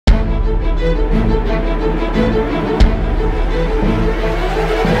Hello,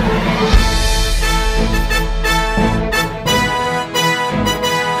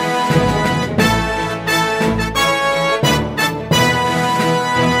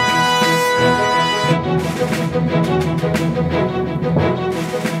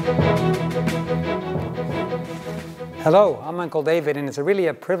 I'm Uncle David, and it's really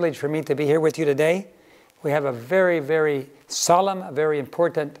a privilege for me to be here with you today. We have a very, very solemn, a very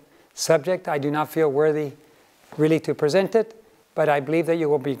important subject. I do not feel worthy really to present it, but I believe that you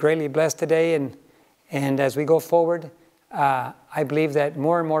will be greatly blessed today. And as we go forward, I believe that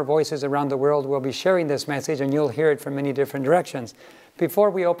more and more voices around the world will be sharing this message, and you'll hear it from many different directions. Before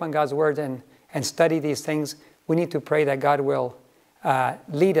we open God's Word and study these things, we need to pray that God will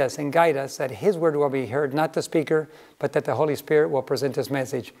lead us and guide us, that His Word will be heard, not the speaker, but that the Holy Spirit will present His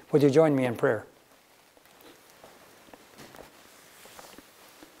message. Would you join me in prayer?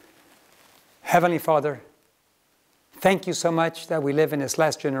 Heavenly Father, thank you so much that we live in this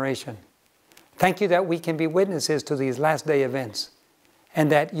last generation. Thank you that we can be witnesses to these last day events, and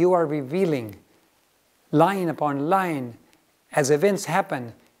that you are revealing line upon line as events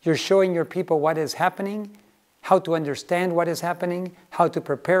happen. You're showing your people what is happening, how to understand what is happening, how to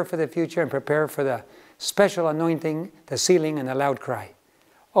prepare for the future and prepare for the special anointing, the sealing, and the loud cry.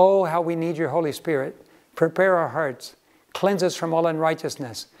 Oh, how we need your Holy Spirit. Prepare our hearts. Cleanse us from all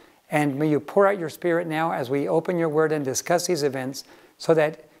unrighteousness. And may you pour out your Spirit now as we open your word and discuss these events, so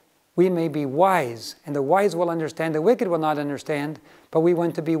that we may be wise. And the wise will understand, the wicked will not understand, but we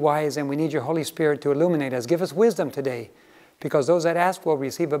want to be wise, and we need your Holy Spirit to illuminate us. Give us wisdom today, because those that ask will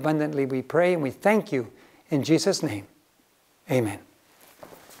receive abundantly. We pray and we thank you. In Jesus' name, amen.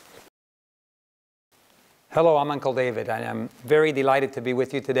 Hello, I'm Uncle David, and I'm very delighted to be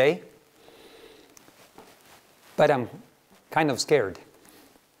with you today. But I'm kind of scared,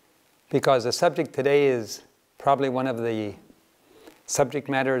 because the subject today is probably one of the subject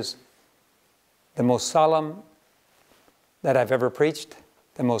matters, the most solemn that I've ever preached,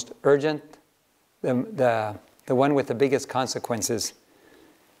 the most urgent, the one with the biggest consequences.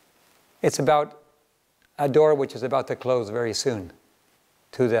 It's about a door which is about to close very soon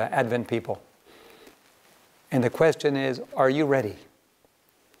to the Advent people. And the question is, are you ready?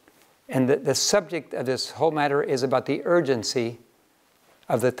 And the subject of this whole matter is about the urgency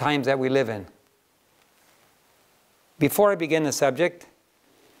of the times that we live in. Before I begin the subject,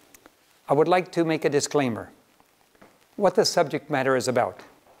 I would like to make a disclaimer. What the subject matter is about.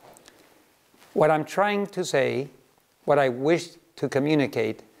 What I'm trying to say, what I wish to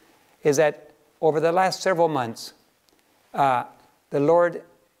communicate, is that over the last several months, the Lord,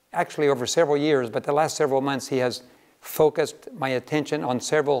 actually over several years, but the last several months, He has focused my attention on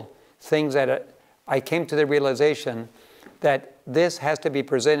several things that I came to the realization that this has to be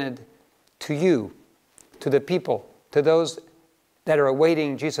presented to you, to the people, to those that are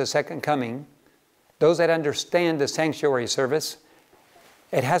awaiting Jesus' second coming, those that understand the sanctuary service.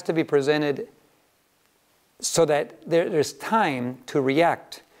 It has to be presented so that there's time to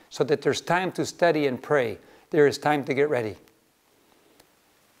react, so that there's time to study and pray. There is time to get ready.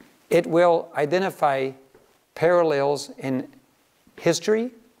 It will identify parallels in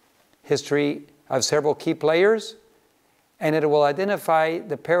history of several key players, and it will identify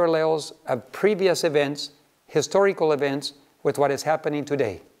the parallels of previous events, historical events, with what is happening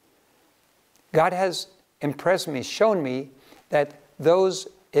today. God has impressed me, shown me that those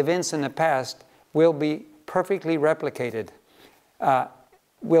events in the past will be perfectly replicated,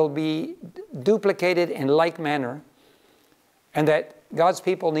 will be duplicated in like manner, and that God's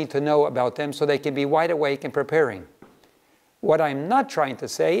people need to know about them so they can be wide awake and preparing. What I'm not trying to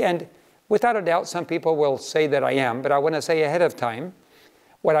say, and without a doubt some people will say that I am, but I want to say ahead of time,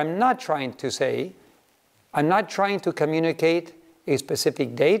 what I'm not trying to say, I'm not trying to communicate a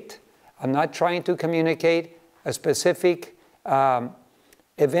specific date. I'm not trying to communicate a specific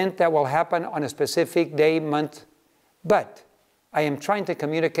event that will happen on a specific day, month, but I am trying to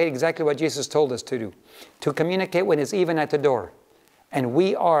communicate exactly what Jesus told us to do, to communicate when it's even at the door. And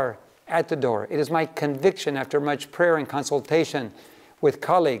we are at the door. It is my conviction, after much prayer and consultation with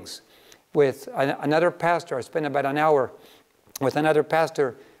colleagues, with another pastor. I spent about an hour with another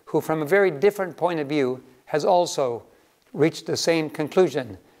pastor who, from a very different point of view, has also reached the same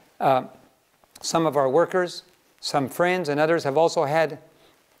conclusion. Some of our workers, some friends, and others have also had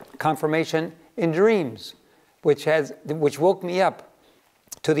confirmation in dreams, which woke me up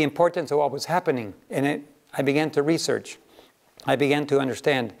to the importance of what was happening. And I began to research. I began to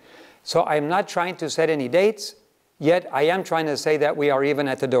understand. So I'm not trying to set any dates, yet I am trying to say that we are even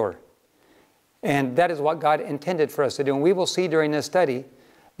at the door. And that is what God intended for us to do. And we will see during this study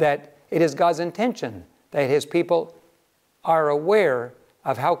that It is God's intention that His people are aware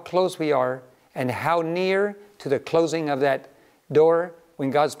of how close we are and how near to the closing of that door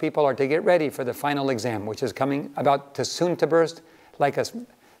when God's people are to get ready for the final exam, which is coming about to soon to burst like a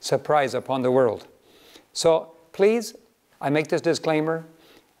surprise upon the world. So please, I make this disclaimer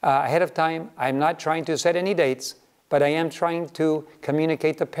ahead of time. I'm not trying to set any dates, but I am trying to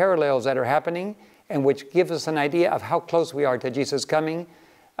communicate the parallels that are happening and which gives us an idea of how close we are to Jesus coming.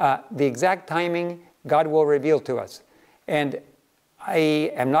 The exact timing, God will reveal to us. And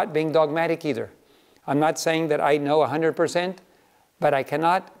I am not being dogmatic either. I'm not saying that I know 100%, but I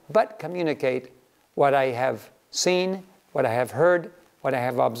cannot but communicate what I have seen, what I have heard, what I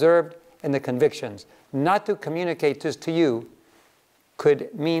have observed, and the convictions. Not to communicate this to you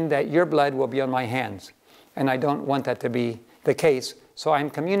could mean that your blood will be on my hands. And I don't want that to be the case. So I'm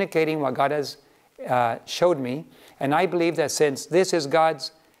communicating what God has showed me. And I believe that since this is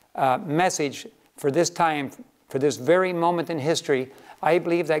God's message for this time, for this very moment in history, I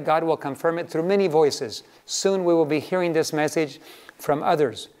believe that God will confirm it through many voices. Soon we will be hearing this message from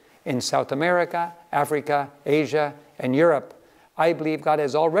others in South America, Africa, Asia, and Europe. I believe God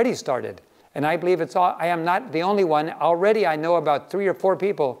has already started. And I believe I am not the only one. Already I know about 3 or 4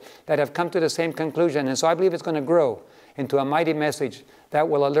 people that have come to the same conclusion. And so I believe it's going to grow into a mighty message that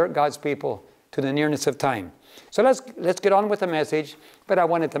will alert God's people to the nearness of time. So let's get on with the message. But I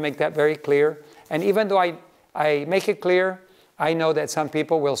wanted to make that very clear. And even though I make it clear, I know that some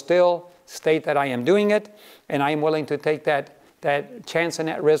people will still state that I am doing it. And I am willing to take that chance and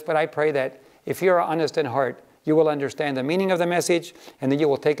that risk. But I pray that if you're honest in heart, you will understand the meaning of the message, and then you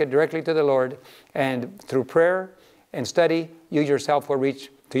will take it directly to the Lord. And through prayer and study, you yourself will reach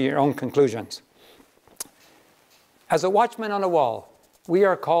to your own conclusions. As a watchman on a wall, we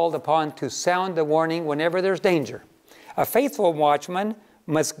are called upon to sound the warning whenever there's danger. A faithful watchman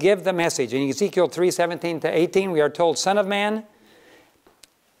must give the message. In Ezekiel 3:17-18, we are told, Son of man,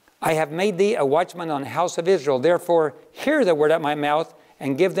 I have made thee a watchman on the house of Israel. Therefore, hear the word at my mouth,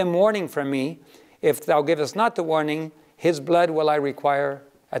 and give them warning from me. If thou givest not the warning, his blood will I require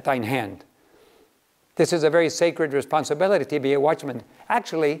at thine hand. This is a very sacred responsibility to be a watchman.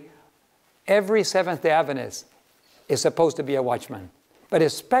 Actually, every Seventh-day Adventist is supposed to be a watchman. But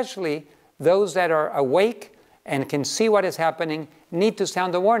especially those that are awake and can see what is happening need to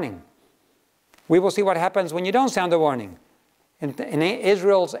sound the warning. We will see what happens when you don't sound the warning. In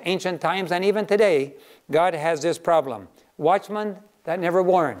Israel's ancient times and even today, God has this problem. Watchmen that never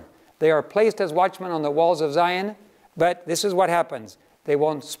warn. They are placed as watchmen on the walls of Zion, but this is what happens. They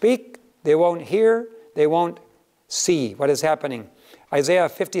won't speak, they won't hear, they won't see what is happening. Isaiah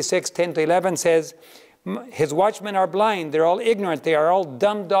 56:10-11 says, His watchmen are blind, they're all ignorant, they are all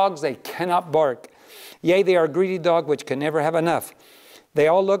dumb dogs, they cannot bark. Yea, they are greedy dogs which can never have enough. They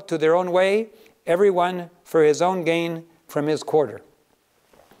all look to their own way, everyone for his own gain from his quarter.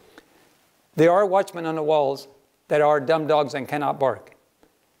 There are watchmen on the walls that are dumb dogs and cannot bark.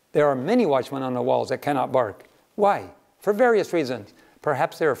 There are many watchmen on the walls that cannot bark. Why? For various reasons.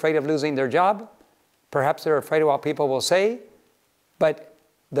 Perhaps they're afraid of losing their job. Perhaps they're afraid of what people will say. But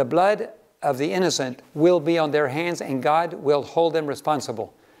the blood of the innocent will be on their hands, and God will hold them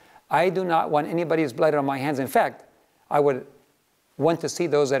responsible. I do not want anybody's blood on my hands. In fact, I would want to see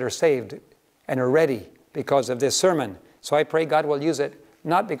those that are saved and are ready because of this sermon. So I pray God will use it,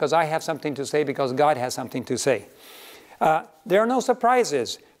 not because I have something to say, because God has something to say. There are no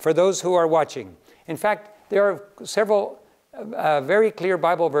surprises for those who are watching. In fact, there are several very clear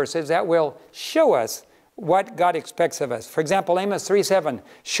Bible verses that will show us what God expects of us. For example, Amos 3:7,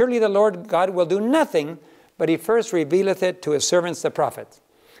 Surely the Lord God will do nothing, but he first revealeth it to his servants the prophets.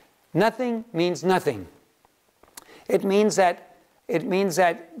 Nothing means nothing. It means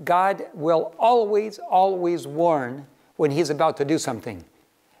that God will always, always warn when he's about to do something.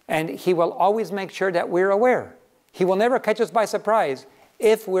 And he will always make sure that we're aware. He will never catch us by surprise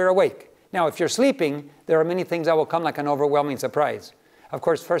if we're awake. Now, if you're sleeping, there are many things that will come like an overwhelming surprise. Of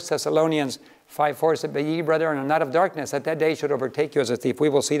course, 1 Thessalonians 5:4 said, Be ye, brethren, and not of darkness, that day should overtake you as a thief. We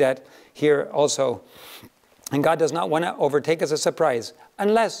will see that here also. And God does not want to overtake us as a surprise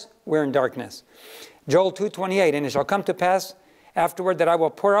unless we're in darkness. Joel 2:28, And it shall come to pass afterward that I will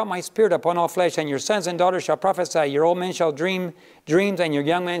pour out my spirit upon all flesh, and your sons and daughters shall prophesy, your old men shall dream dreams, and your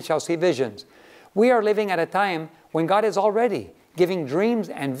young men shall see visions. We are living at a time when God is already giving dreams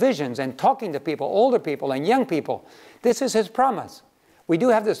and visions and talking to people, older people and young people. This is his promise. We do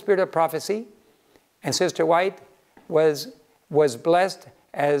have the spirit of prophecy, and Sister White was blessed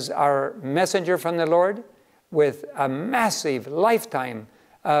as our messenger from the Lord with a massive lifetime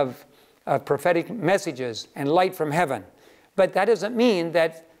of prophetic messages and light from heaven. But that doesn't mean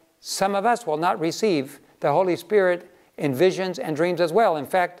that some of us will not receive the Holy Spirit in visions and dreams as well. In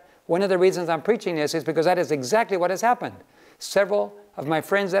fact, one of the reasons I'm preaching this is because that is exactly what has happened. Several of my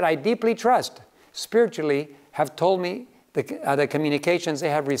friends that I deeply trust spiritually have told me the communications they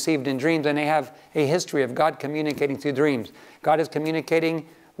have received in dreams, and they have a history of God communicating through dreams. God is communicating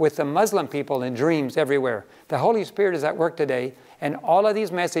with the Muslim people in dreams everywhere. The Holy Spirit is at work today, and all of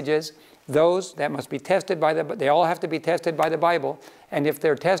these messages, those that must be tested by they all have to be tested by the Bible, and if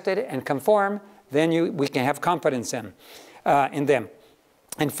they're tested and conform, then we can have confidence in them.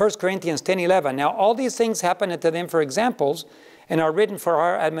 In 1 Corinthians 10:11, now all these things happen unto them for examples, and are written for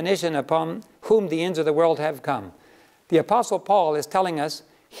our admonition, upon whom the ends of the world have come. The Apostle Paul is telling us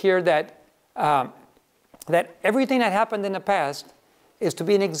here that, that everything that happened in the past is to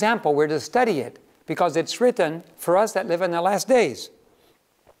be an example. We're to study it because it's written for us that live in the last days.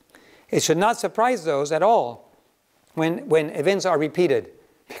 It should not surprise those at all when events are repeated,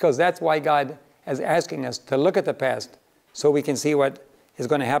 because that's why God is asking us to look at the past so we can see what is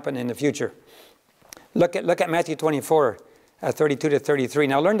going to happen in the future. Look at Matthew 24. 32 to 33.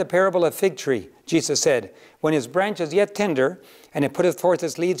 Now learn the parable of fig tree. Jesus said, when his branch is yet tender, and it putteth forth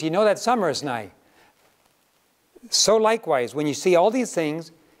its leaves, you know that summer is nigh. So likewise, when you see all these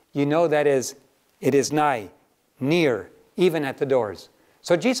things, you know that it is nigh, near, even at the doors.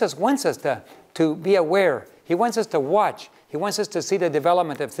 So Jesus wants us to be aware. He wants us to watch. He wants us to see the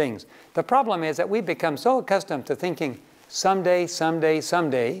development of things. The problem is that we've become so accustomed to thinking someday, someday,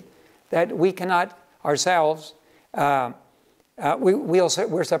 someday, that we cannot ourselves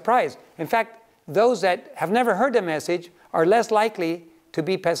we're surprised. In fact, those that have never heard the message are less likely to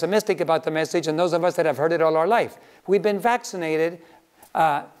be pessimistic about the message than those of us that have heard it all our life. We've been vaccinated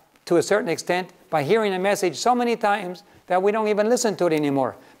to a certain extent by hearing a message so many times that we don't even listen to it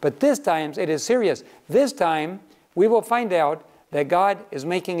anymore. But this time it is serious. This time we will find out that God is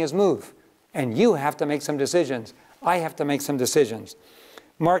making his move. And you have to make some decisions. I have to make some decisions.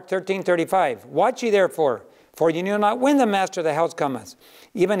 Mark 13:35. Watch ye therefore, for you know not when the master of the house cometh,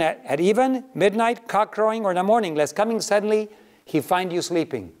 even at even, midnight, cock crowing, or in the morning, lest coming suddenly he find you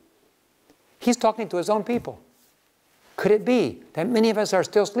sleeping. He's talking to his own people. Could it be that many of us are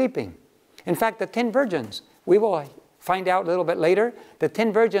still sleeping? In fact, the 10 virgins, we will find out a little bit later, the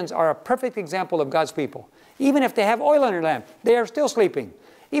 10 virgins are a perfect example of God's people. Even if they have oil in their lamp, they are still sleeping.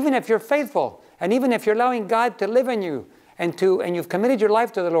 Even if you're faithful, and even if you're allowing God to live in you, and you've committed your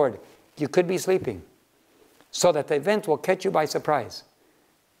life to the Lord, you could be sleeping. So that the event will catch you by surprise.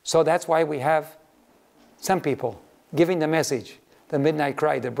 So that's why we have some people giving the message, the midnight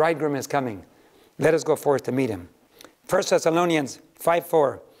cry, the bridegroom is coming. Let us go forth to meet him. 1 Thessalonians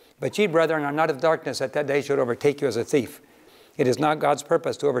 5:4. But ye, brethren, are not of darkness, that that day should overtake you as a thief. It is not God's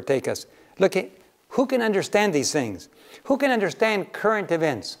purpose to overtake us. Look, who can understand these things? Who can understand current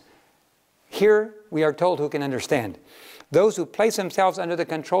events? Here we are told who can understand. Those who place themselves under the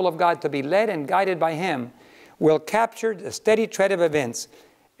control of God to be led and guided by him will capture the steady tread of events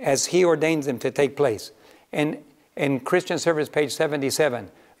as he ordains them to take place. And in Christian Service, page 77,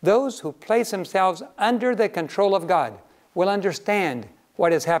 those who place themselves under the control of God will understand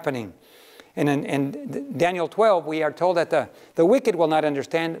what is happening. And in Daniel 12, we are told that the wicked will not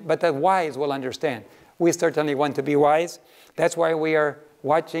understand, but the wise will understand. We certainly want to be wise. That's why we are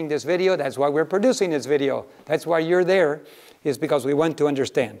watching this video. That's why we're producing this video. That's why you're there, is because we want to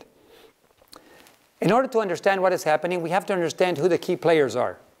understand. In order to understand what is happening, we have to understand who the key players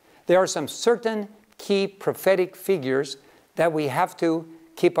are. There are some certain key prophetic figures that we have to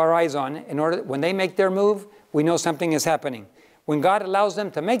keep our eyes on in order, when they make their move, we know something is happening. When God allows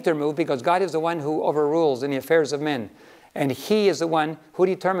them to make their move, because God is the one who overrules in the affairs of men, and he is the one who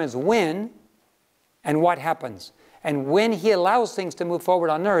determines when and what happens. And when he allows things to move forward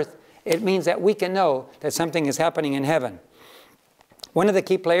on earth, it means that we can know that something is happening in heaven. One of the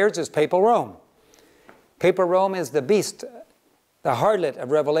key players is Papal Rome. Papal Rome is the beast, the harlot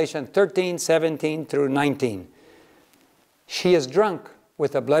of Revelation 13, 17 through 19. She is drunk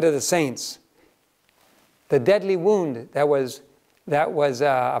with the blood of the saints. The deadly wound that was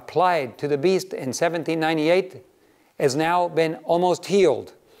applied to the beast in 1798 has now been almost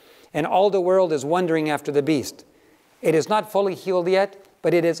healed. And all the world is wondering after the beast. It is not fully healed yet,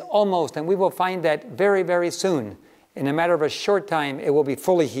 but it is almost, and we will find that very, very soon. In a matter of a short time, it will be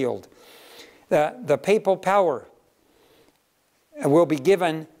fully healed. The papal power will be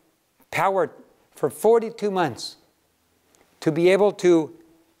given power for 42 months to be able to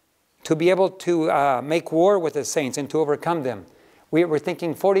make war with the saints and to overcome them. We were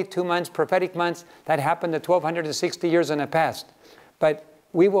thinking 42 months, prophetic months, that happened to 1,260 years in the past. But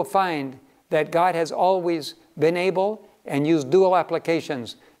we will find that God has always been able and used dual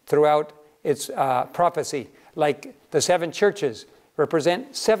applications throughout its prophecy. Like the 7 churches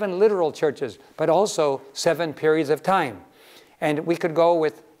represent 7 literal churches, but also 7 periods of time. And we could go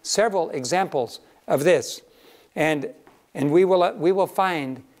with several examples of this. And we will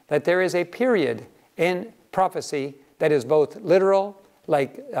find that there is a period in prophecy that is both literal,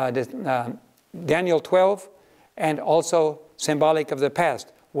 like Daniel 12, and also symbolic of the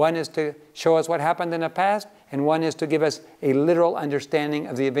past. One is to show us what happened in the past, and one is to give us a literal understanding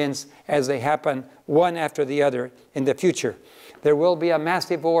of the events as they happen, one after the other, in the future. There will be a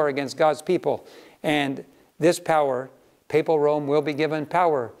massive war against God's people, and this power, Papal Rome, will be given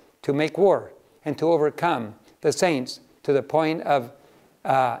power to make war and to overcome the saints to the point of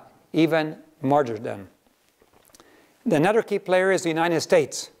even martyrdom. Another key player is the United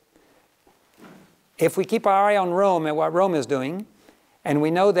States. If we keep our eye on Rome and what Rome is doing, and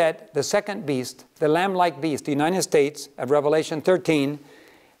we know that the second beast, the lamb-like beast, the United States of Revelation 13,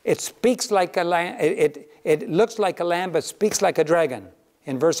 it speaks like a lamb, it looks like a lamb, but speaks like a dragon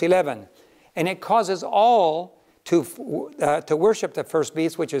in verse 11. And it causes all to worship the first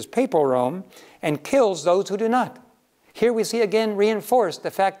beast, which is Papal Rome, and kills those who do not. Here we see again reinforced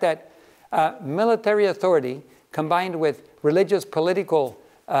the fact that military authority combined with religious political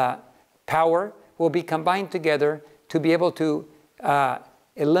power will be combined together to be able to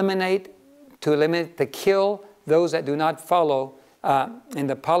eliminate, to kill those that do not follow in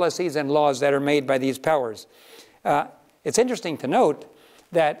the policies and laws that are made by these powers. It's interesting to note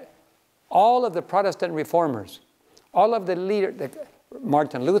that all of the Protestant reformers, all of the leaders,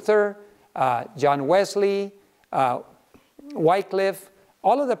 Martin Luther, John Wesley, Wycliffe,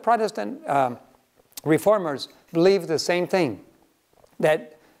 all of the Protestant reformers believed the same thing,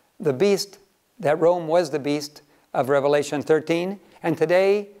 that the beast, that Rome was the beast of Revelation 13, and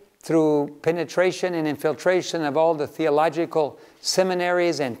today, through penetration and infiltration of all the theological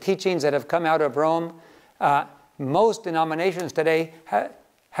seminaries and teachings that have come out of Rome, most denominations today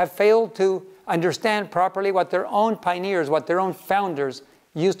have failed to understand properly what their own pioneers, what their own founders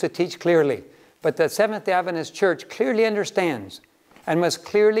used to teach clearly. But the Seventh-day Adventist Church clearly understands and must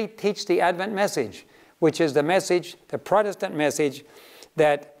clearly teach the Advent message, which is the message, the Protestant message,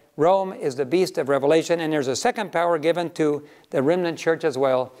 that Rome is the beast of Revelation, and there's a second power given to the remnant church as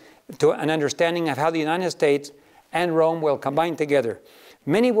well, to an understanding of how the United States and Rome will combine together.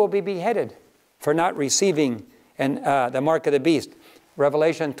 Many will be beheaded for not receiving the mark of the beast.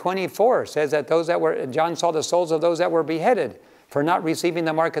 Revelation 24 says that those that were, John saw the souls of those that were beheaded for not receiving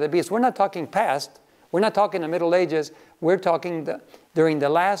the mark of the beast. We're not talking past. We're not talking the Middle Ages. We're talking during the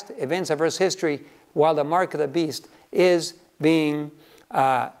last events of Earth's history, while the mark of the beast is being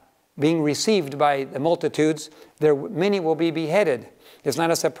received by the multitudes, many will be beheaded. It's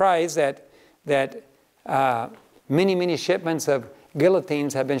not a surprise that many shipments of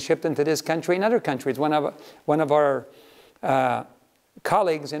guillotines have been shipped into this country and other countries. One of our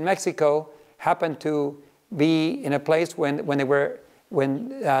colleagues in Mexico happened to be in a place when they were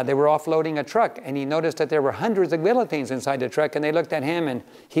offloading a truck, and he noticed that there were hundreds of guillotines inside the truck, and they looked at him, and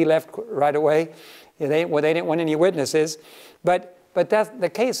he left right away. They didn't want any witnesses, but that's the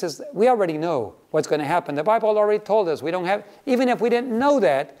case. Is we already know what's going to happen. The Bible already told us. We don't have, even if we didn't know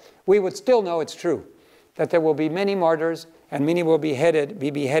that, we would still know it's true, that there will be many martyrs and many will be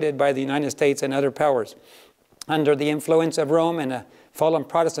beheaded by the United States and other powers under the influence of Rome and fallen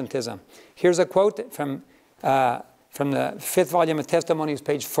Protestantism. Here's a quote from the 5th volume of Testimonies,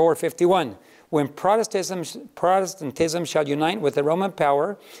 page 451. When Protestantism shall unite with the Roman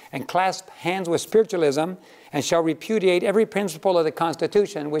power and clasp hands with spiritualism and shall repudiate every principle of the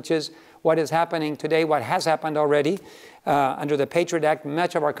Constitution, which is what is happening today, what has happened already under the Patriot Act.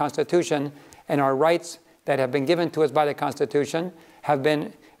 Much of our Constitution and our rights that have been given to us by the Constitution have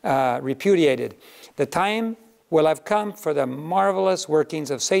been repudiated. The time will have come for the marvelous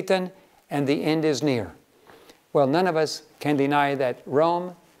workings of Satan, and the end is near. Well, none of us can deny that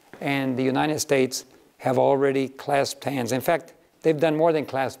Rome and the United States have already clasped hands. In fact, they've done more than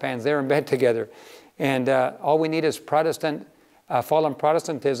clasp hands. They're in bed together. And all we need is fallen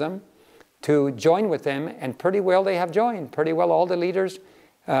Protestantism to join with them, and pretty well they have joined. Pretty well all the leaders,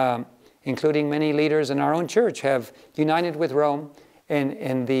 including many leaders in our own church, have united with Rome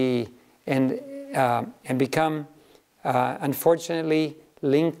and become, unfortunately,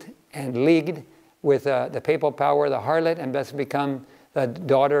 linked and leagued with the papal power, the harlot, and thus become the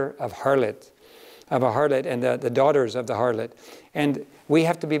daughter of harlot, and the daughters of the harlot. And we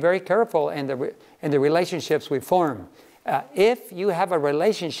have to be very careful in the relationships we form. If you have a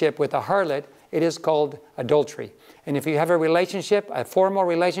relationship with a harlot, it is called adultery. And if you have a relationship, a formal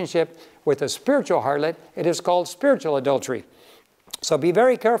relationship with a spiritual harlot, it is called spiritual adultery. So be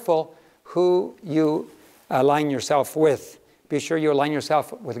very careful who you align yourself with. Be sure you align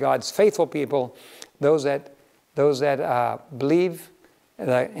yourself with God's faithful people, those that believe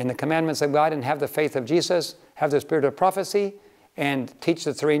in the commandments of God and have the faith of Jesus, have the spirit of prophecy, and teach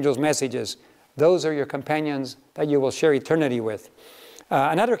the three angels' messages. Those are your companions that you will share eternity with.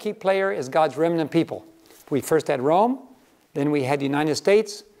 Another key player is God's remnant people. We first had Rome, then we had the United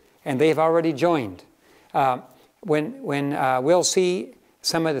States, and they've already joined. When we'll see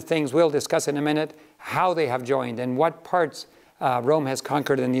some of the things we'll discuss in a minute, how they have joined and what parts Rome has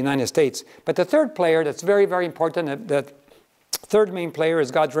conquered in the United States. But the third player that's very, very important, the third main player is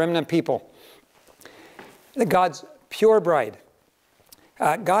God's remnant people. God's pure bride.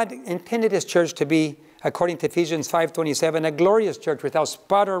 God intended His church to be, according to Ephesians 5:27, a glorious church without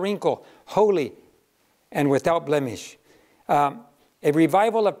spot or wrinkle, holy and without blemish. A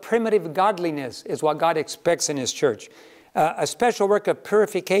revival of primitive godliness is what God expects in His church. A special work of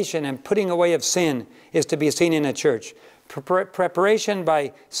purification and putting away of sin is to be seen in a church. Preparation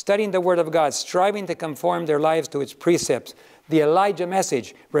by studying the Word of God, striving to conform their lives to its precepts. The Elijah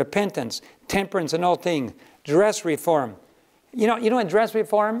message, repentance, temperance in all things, dress reform. You know, in dress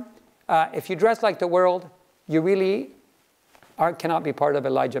reform, if you dress like the world, you really cannot be part of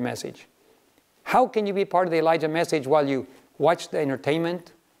Elijah message. How can you be part of the Elijah message while you watch the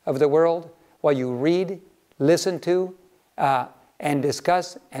entertainment of the world, while you read, listen to, and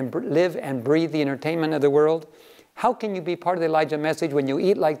discuss and live and breathe the entertainment of the world? How can you be part of the Elijah message when you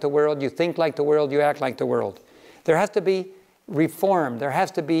eat like the world, you think like the world, you act like the world? There has to be reform. There has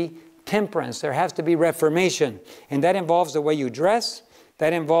to be temperance. There has to be reformation. And that involves the way you dress.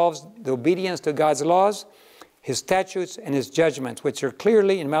 That involves the obedience to God's laws, His statutes, and His judgments, which are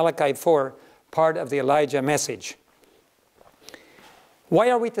clearly in Malachi 4 part of the Elijah message.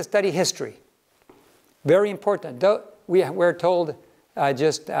 Why are we to study history? Very important. We're told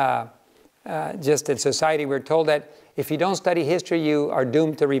just in society, we're told that if you don't study history, you are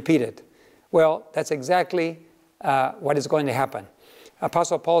doomed to repeat it. Well, that's exactly what is going to happen.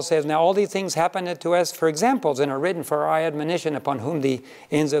 Apostle Paul says, now all these things happen to us for examples and are written for our admonition, upon whom the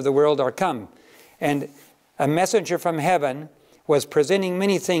ends of the world are come. And a messenger from heaven was presenting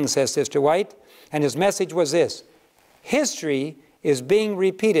many things, says Sister White, and his message was this: history is being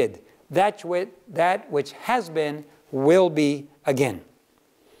repeated. That which has been will be again.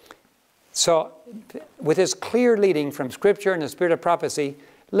 So with this clear leading from Scripture and the spirit of prophecy,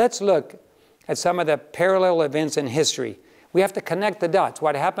 let's look at some of the parallel events in history. We have to connect the dots.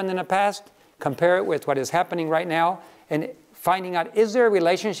 What happened in the past, compare it with what is happening right now, and finding out, is there a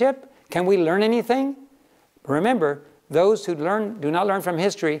relationship? Can we learn anything? Remember, those who do not learn from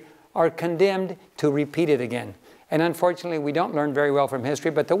history are condemned to repeat it again. And unfortunately, we don't learn very well from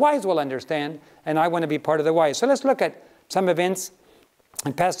history, but the wise will understand, and I want to be part of the wise. So let's look at some events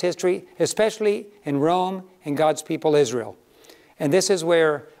in past history, especially in Rome and God's people Israel. And this is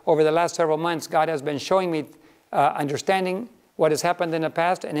where, over the last several months, God has been showing me understanding what has happened in the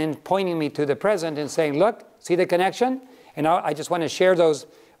past and then pointing me to the present and saying, look, see the connection? And I just want to share those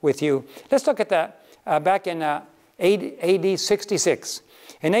with you. Let's look at that back in AD 66.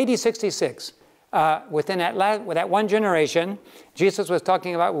 In AD 66, within that one generation, Jesus was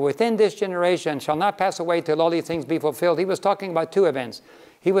talking about, within this generation shall not pass away till all these things be fulfilled. He was talking about two events.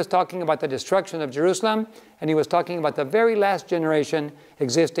 He was talking about the destruction of Jerusalem, and he was talking about the very last generation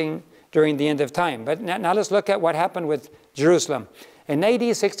existing during the end of time. But now let's look at what happened with Jerusalem. In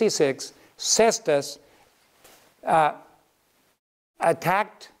AD 66, Cestus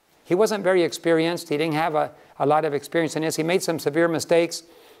attacked. He wasn't very experienced. He didn't have a lot of experience in this. He made some severe mistakes.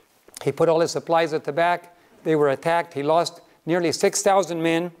 He put all his supplies at the back. They were attacked. He lost nearly 6,000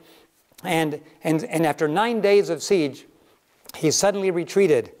 men. And after 9 days of siege, he suddenly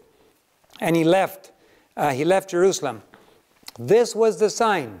retreated. And he left Jerusalem. This was the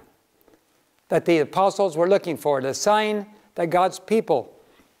sign that the apostles were looking for, the sign that God's people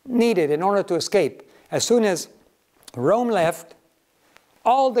needed in order to escape. As soon as Rome left,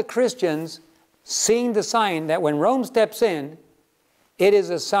 all the Christians, seeing the sign that when Rome steps in, it is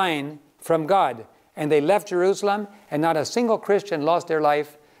a sign from God. And they left Jerusalem, and not a single Christian lost their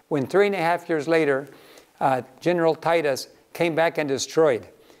life when 3.5 years later, General Titus came back and destroyed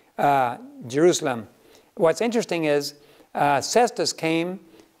Jerusalem. What's interesting is Cestus came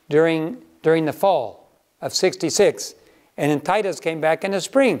during the fall of 66, and then Titus came back in the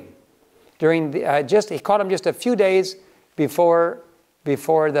spring. He caught him just a few days before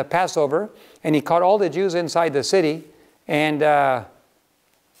the Passover, and he caught all the Jews inside the city, and that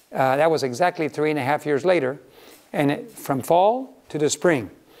was exactly 3.5 years later, and from fall to the spring.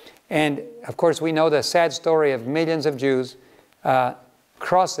 And of course, we know the sad story of millions of Jews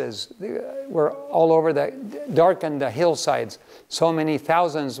crosses were all over darkened the hillsides. So many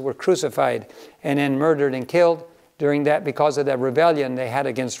thousands were crucified and then murdered and killed during that because of the rebellion they had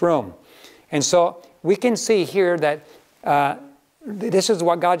against Rome. And so we can see here that this is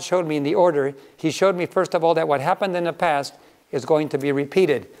what God showed me in the order. He showed me, first of all, that what happened in the past is going to be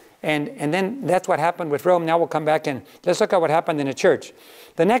repeated. And then that's what happened with Rome. Now we'll come back and let's look at what happened in the church.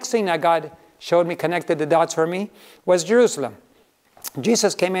 The next thing that God showed me, connected the dots for me, was Jerusalem.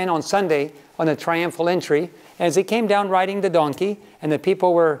 Jesus came in on Sunday on a triumphal entry. As he came down riding the donkey, and the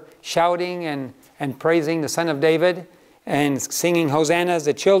people were shouting and praising the Son of David and singing hosannas,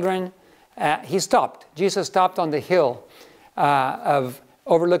 the children, he stopped. Jesus stopped on the hill of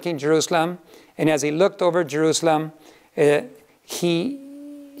overlooking Jerusalem. And as he looked over Jerusalem,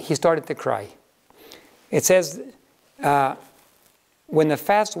 he started to cry. It says, when the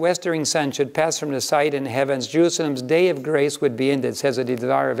fast westering sun should pass from the sight in the heavens, Jerusalem's day of grace would be ended, says the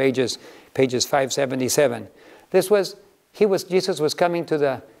Desire of Ages, pages 577. Jesus was coming to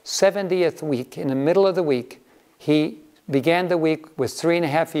the 70th week, in the middle of the week. He began the week with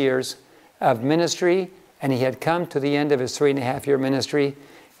 3.5 years of ministry, and he had come to the end of his 3.5-year ministry.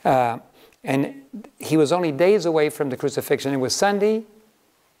 And he was only days away from the crucifixion. It was Sunday,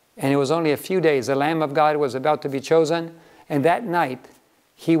 and it was only a few days. The Lamb of God was about to be chosen. And that night,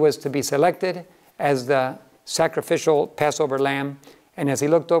 he was to be selected as the sacrificial Passover lamb. And as he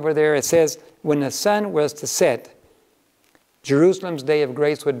looked over there, it says, when the sun was to set, Jerusalem's day of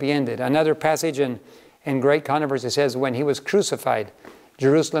grace would be ended. Another passage in great controversy says, when he was crucified,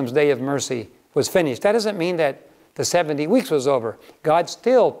 Jerusalem's day of mercy was finished. That doesn't mean that the 70 weeks was over. God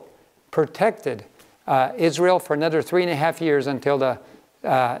still protected Israel for another 3.5 years until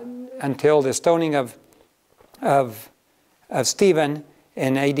the stoning of Stephen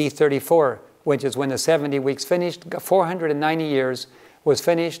in AD 34, which is when the 70 weeks finished. 490 years was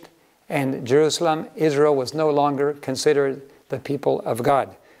finished, and Jerusalem, Israel, was no longer considered the people of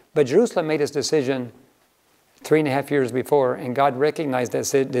God. But Jerusalem made its decision 3.5 years before, and God recognized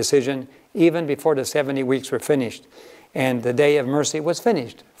that decision even before the 70 weeks were finished. And the day of mercy was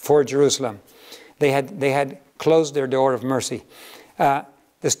finished for Jerusalem. They had closed their door of mercy. The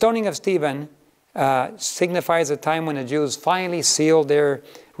stoning of Stephen signifies a time when the Jews finally sealed their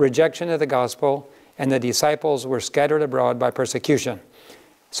rejection of the gospel, and the disciples were scattered abroad by persecution.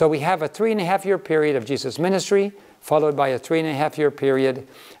 So we have a 3.5-year period of Jesus' ministry, followed by a 3.5-year period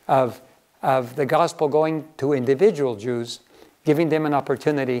of the gospel going to individual Jews, giving them an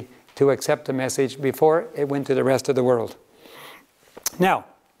opportunity to accept the message before it went to the rest of the world. Now,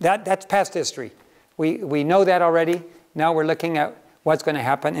 that's past history. We know that already. Now we're looking at what's going to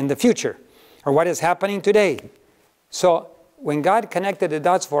happen in the future, or what is happening today. So when God connected the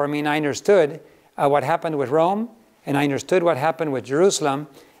dots for me, and I understood what happened with Rome, and I understood what happened with Jerusalem,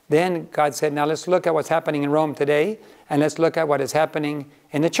 then God said, now let's look at what's happening in Rome today, and let's look at what is happening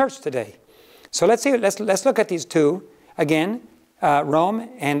in the church today. So let's look at these two again, Rome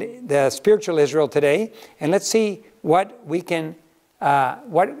and the spiritual Israel today, and let's see what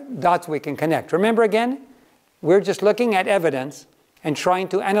dots we can connect. Remember again, we're just looking at evidence and trying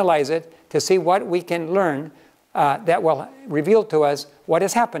to analyze it to see what we can learn that will reveal to us what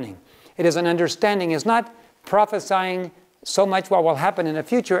is happening. It is an understanding. It's not prophesying so much what will happen in the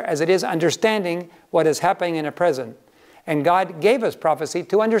future as it is understanding what is happening in the present. And God gave us prophecy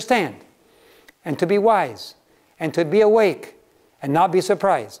to understand and to be wise and to be awake and not be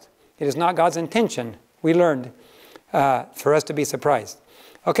surprised. It is not God's intention, we learned, for us to be surprised.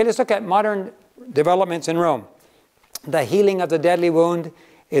 Okay, let's look at modern developments in Rome. The healing of the deadly wound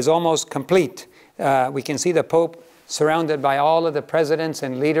is almost complete. We can see the Pope surrounded by all of the presidents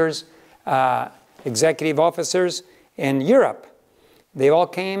and leaders, executive officers in Europe. They all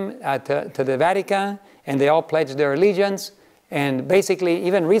came to the Vatican, and they all pledged their allegiance. And basically,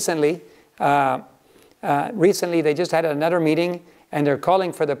 even recently they just had another meeting, and they're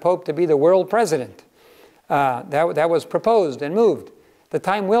calling for the Pope to be the world president. That was proposed and moved. The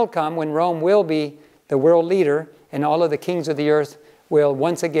time will come when Rome will be the world leader, and all of the kings of the earth will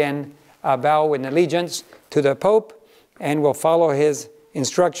once again bow in allegiance to the Pope and will follow his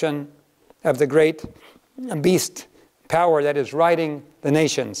instruction of the great beast power that is riding the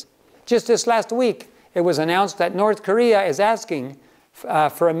nations. Just this last week, it was announced that North Korea is asking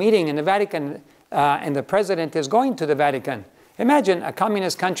for a meeting in the Vatican, and the president is going to the Vatican. Imagine a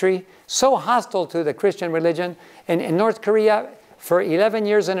communist country so hostile to the Christian religion, and in North Korea, for 11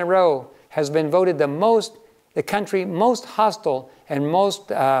 years in a row, has been voted the country most hostile and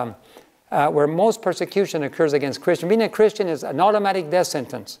where most persecution occurs against Christians. Being a Christian is an automatic death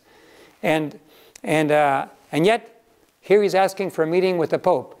sentence. And yet, Here he's asking for a meeting with the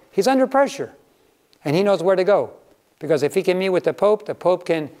Pope. He's under pressure, and he knows where to go. Because if he can meet with the Pope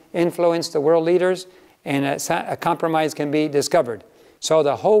can influence the world leaders, and a compromise can be discovered. So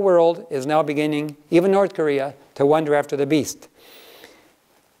the whole world is now beginning, even North Korea, to wonder after the beast.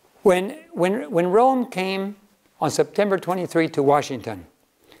 When Rome came on September 23 to Washington,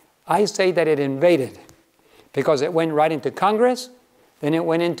 I say that it invaded, because it went right into Congress, then it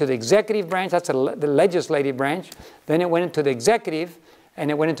went into the executive branch, that's the legislative branch, then it went into the executive, and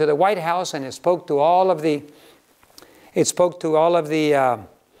it went into the White House, and it spoke to all of the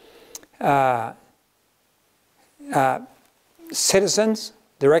citizens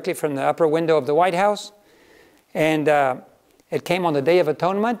directly from the upper window of the White House. And it came on the Day of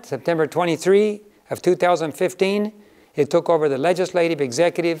Atonement, September 23 of 2015. It took over the legislative,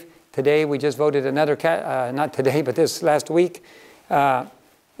 executive. Today we just voted another, not today, but this last week,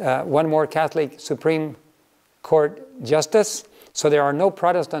 one more Catholic Supreme Court justice. So there are no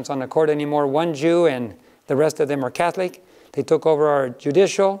Protestants on the court anymore, one Jew, and the rest of them are Catholic. They took over our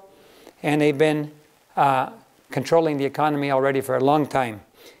judicial, and they've been controlling the economy already for a long time.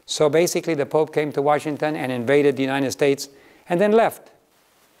 So basically the Pope came to Washington and invaded the United States and then left.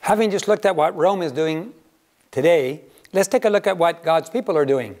 Having just looked at what Rome is doing today, let's take a look at what God's people are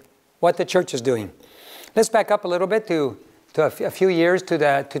doing, what the church is doing. Let's back up a little bit to a few years,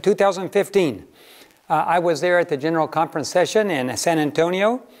 to 2015. I was there at the General Conference session in San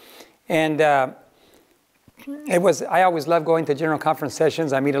Antonio, and I always love going to General Conference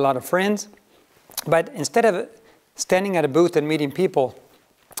sessions. I meet a lot of friends. But instead of standing at a booth and meeting people,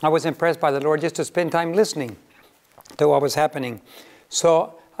 I was impressed by the Lord just to spend time listening to what was happening.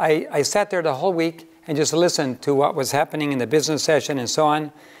 So I sat there the whole week and just listened to what was happening in the business session and so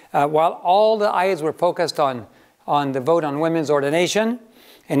on, while all the eyes were focused on the vote on women's ordination.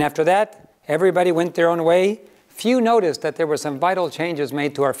 And after that, everybody went their own way. Few noticed that there were some vital changes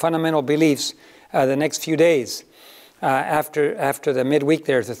made to our fundamental beliefs the next few days after the midweek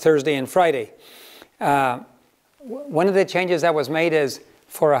there, the Thursday and Friday. One of the changes that was made is,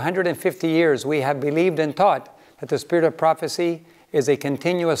 for 150 years, we have believed and taught that the spirit of prophecy is a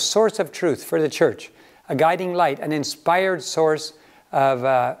continuous source of truth for the church, a guiding light, an inspired source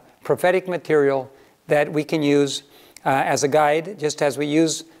of prophetic material that we can use as a guide, just as we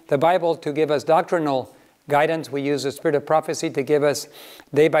use the Bible to give us doctrinal guidance. We use the spirit of prophecy to give us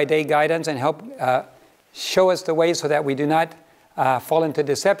day-by-day guidance and help show us the way so that we do not fall into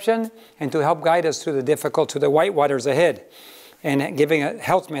deception, and to help guide us through the difficult, to the white waters ahead, and giving a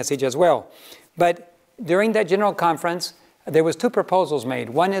health message as well. But during that general conference, there was two proposals made.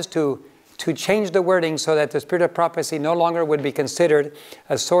 One is to change the wording so that the spirit of prophecy no longer would be considered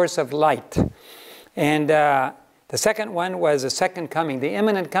a source of light. And the second one was the second coming, the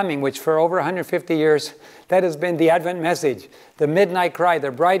imminent coming, which for over 150 years, that has been the Advent message. The midnight cry, the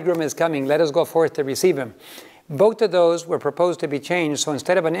bridegroom is coming, let us go forth to receive him. Both of those were proposed to be changed, so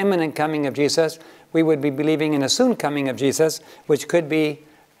instead of an imminent coming of Jesus, we would be believing in a soon coming of Jesus, which could be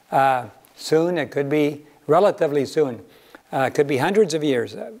soon, it could be relatively soon, it could be hundreds of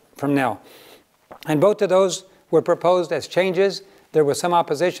years from now. And both of those were proposed as changes. There was some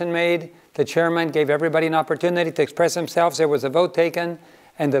opposition made. The chairman gave everybody an opportunity to express themselves. There was a vote taken,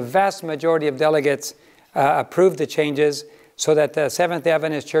 and the vast majority of delegates approved the changes, so that the Seventh-day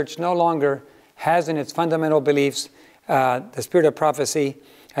Adventist Church no longer has in its fundamental beliefs the spirit of prophecy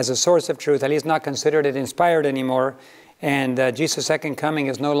as a source of truth, at least not considered it inspired anymore, and Jesus' second coming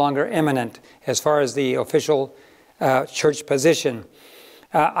is no longer imminent as far as the official church position.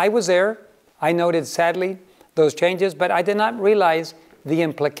 I was there. I noted, sadly, those changes, but I did not realize the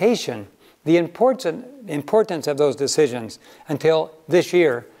implication, the importance of those decisions until this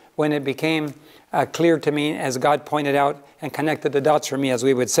year, when it became clear to me, as God pointed out and connected the dots for me, as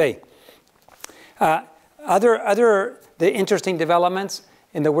we would say. The interesting developments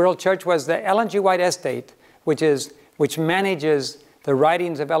in the World Church was the Ellen G. White Estate, which manages the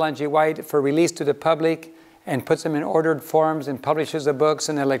writings of Ellen G. White for release to the public and puts them in ordered forms and publishes the books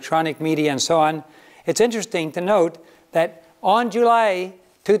and electronic media and so on. It's interesting to note that on July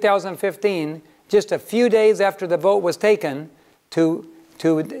 2015, just a few days after the vote was taken to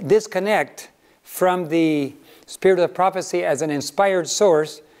disconnect from the spirit of prophecy as an inspired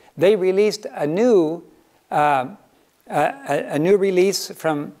source, they released a new release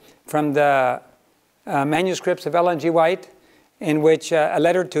from the manuscripts of Ellen G. White, in which a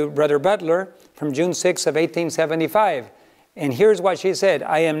letter to Brother Butler from June 6 of 1875. And here's what she said: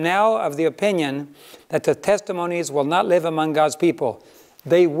 I am now of the opinion that the testimonies will not live among God's people.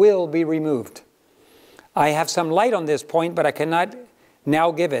 They will be removed. I have some light on this point, but I cannot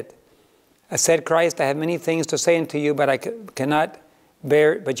now give it. said Christ, I have many things to say unto you, but you cannot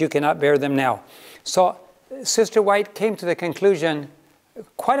bear them now. So Sister White came to the conclusion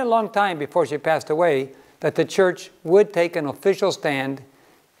quite a long time before she passed away that the church would take an official stand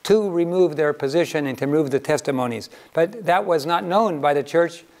to remove their position and to remove the testimonies. But that was not known by the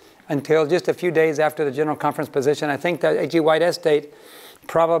church until just a few days after the General Conference position. I think that A.G. White Estate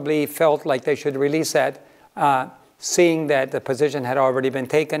probably felt like they should release that, seeing that the position had already been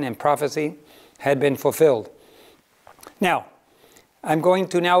taken and prophecy had been fulfilled. Now, I'm going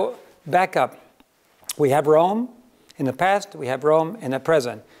to now back up. We have Rome in the past, we have Rome in the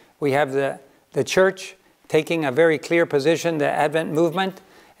present. We have the church taking a very clear position, the Advent movement,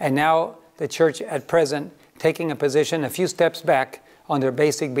 and now the church at present taking a position a few steps back on their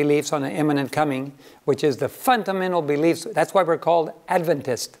basic beliefs on the imminent coming, which is the fundamental beliefs. That's why we're called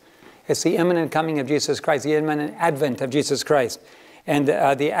Adventist. It's the imminent coming of Jesus Christ, the imminent advent of Jesus Christ. And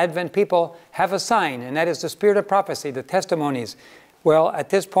the Advent people have a sign, and that is the spirit of prophecy, the testimonies. Well, at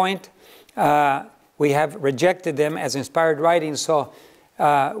this point, we have rejected them as inspired writings, so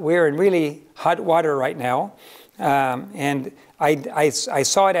we're in really hot water right now. And I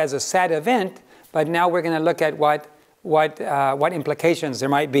saw it as a sad event, but now we're going to look at what implications there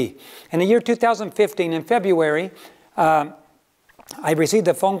might be. In the year 2015, in February, I received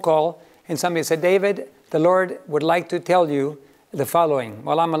a phone call, and somebody said, David, the Lord would like to tell you the following.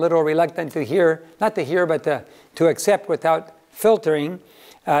 Well, I'm a little reluctant to hear, not to hear, but to accept without filtering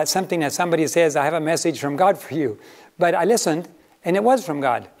something that somebody says, I have a message from God for you. But I listened, and it was from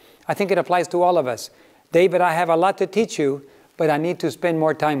God. I think it applies to all of us. David, I have a lot to teach you, but I need to spend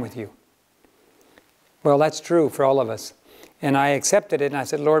more time with you. Well, that's true for all of us. And I accepted it, and I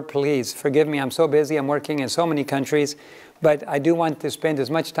said, Lord, please forgive me. I'm so busy. I'm working in so many countries. But I do want to spend as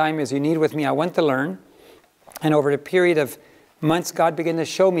much time as you need with me. I want to learn. And over a period of months, God began to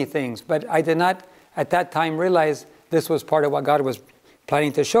show me things. But I did not, at that time, realize this was part of what God was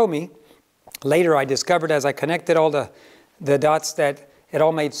planning to show me. Later, I discovered as I connected all the dots that it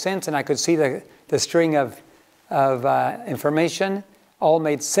all made sense, and I could see the string of information all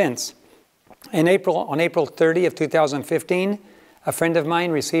made sense. On April 30 of 2015, a friend of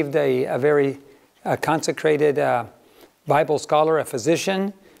mine received a very consecrated Bible scholar, a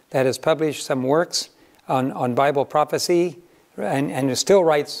physician, that has published some works on Bible prophecy and still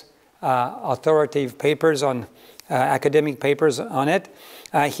writes authoritative papers on academic papers on it.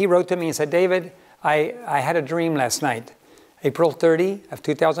 He wrote to me and said, David, I had a dream last night, April 30 of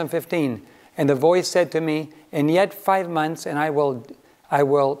 2015, and the voice said to me, in yet 5 months, and I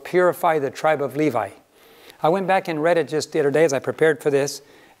will purify the tribe of Levi. I went back and read it just the other day as I prepared for this,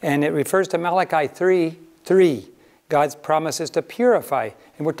 and it refers to Malachi 3:3. God's promise is to purify.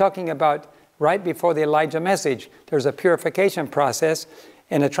 And we're talking about right before the Elijah message. There's a purification process,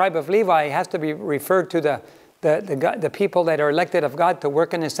 and the tribe of Levi has to be referred to the people that are elected of God to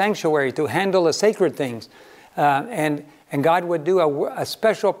work in the sanctuary, to handle the sacred things. And God would do a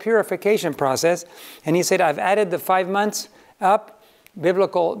special purification process. And he said, I've added the 5 months up,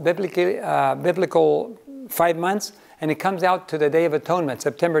 biblical 5 months, and it comes out to the Day of Atonement,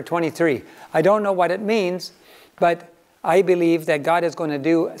 September 23. I don't know what it means, but I believe that God is going to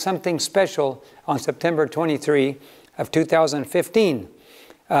do something special on September 23 of 2015.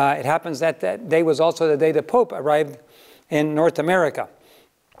 It happens that day was also the day the Pope arrived in North America,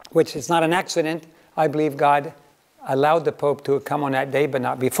 which is not an accident. I believe God allowed the Pope to come on that day, but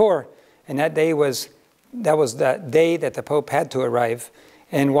not before. And that was the day that the Pope had to arrive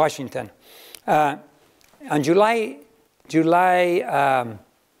in Washington. On July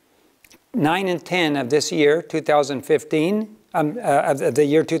 9 and 10 of this year, 2015, of the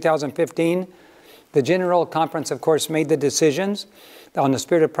year 2015, the General Conference, of course, made the decisions on the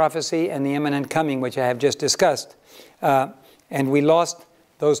spirit of prophecy and the imminent coming, which I have just discussed. And we lost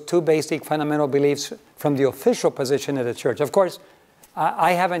those two basic fundamental beliefs from the official position of the church. Of course,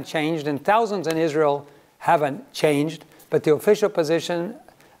 I haven't changed, and thousands in Israel haven't changed, but the official position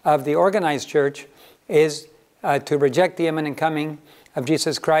of the organized church is to reject the imminent coming of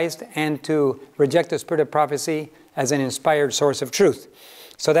Jesus Christ and to reject the spirit of prophecy as an inspired source of truth.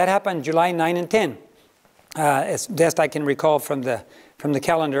 So that happened July 9 and 10, as best I can recall from the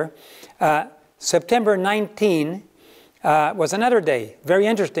calendar. September 19 was another day, very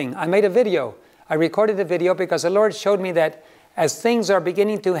interesting. I made a video. I recorded the video because the Lord showed me that as things are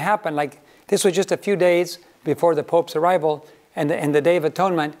beginning to happen, like this was just a few days before the Pope's arrival and the Day of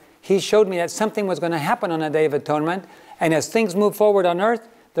Atonement, He showed me that something was going to happen on the Day of Atonement. And as things move forward on earth,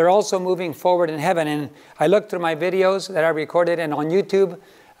 they're also moving forward in heaven. And I looked through my videos that I recorded, and on YouTube,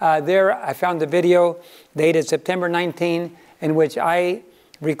 there I found the video dated September 19, in which I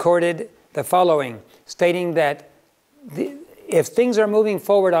recorded the following, stating that if things are moving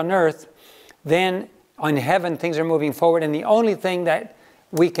forward on earth, then on heaven things are moving forward. And the only thing that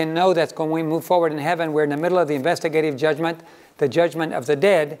we can know that's going to move forward in heaven, we're in the middle of the investigative judgment, the judgment of the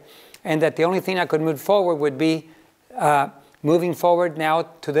dead, and that the only thing that could move forward would be moving forward now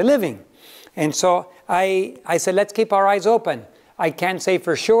to the living. And so I said, let's keep our eyes open. I can't say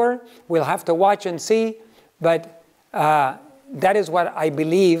for sure. We'll have to watch and see. But that is what I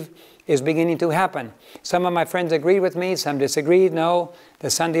believe is beginning to happen. Some of my friends agreed with me. Some disagreed. No, the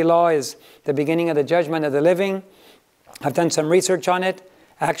Sunday law is the beginning of the judgment of the living. I've done some research on it.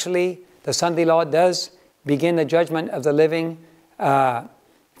 Actually, the Sunday law does begin the judgment of the living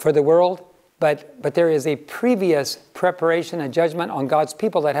for the world. But there is a previous preparation and judgment on God's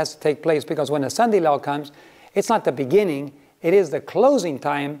people that has to take place, because when the Sunday law comes, it's not the beginning, it is the closing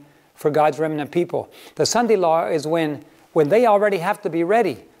time for God's remnant people. The Sunday law is when they already have to be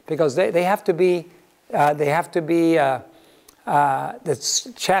ready, because they have to be, the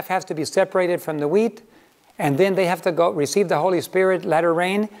chaff has to be separated from the wheat, and then they have to go receive the Holy Spirit, latter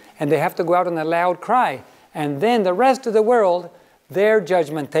rain, and they have to go out in a loud cry. And then the rest of the world, their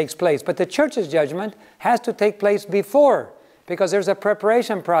judgment takes place. But the church's judgment has to take place before, because there's a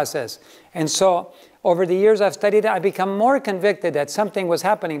preparation process. And so over the years I've studied it, I've become more convicted that something was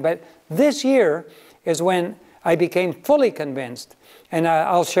happening. But this year is when I became fully convinced. And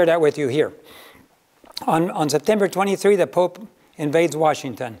I'll share that with you here. On September 23, the Pope invades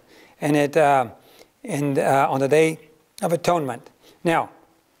Washington, and on the Day of Atonement. Now,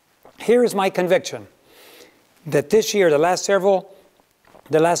 here is my conviction that this year, the last several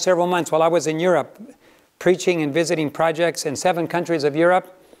months, while I was in Europe preaching and visiting projects in 7 countries of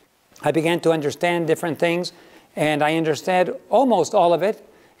Europe, I began to understand different things, and I understood almost all of it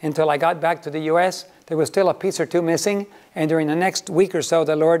until I got back to the U.S. There was still a piece or two missing, and during the next week or so,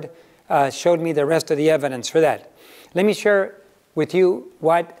 the Lord showed me the rest of the evidence for that. Let me share with you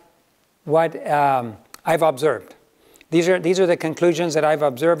what I've observed. These are the conclusions that I've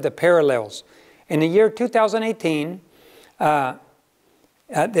observed, the parallels. In the year 2018,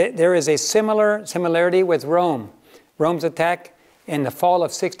 there is a similarity with Rome. Rome's attack in the fall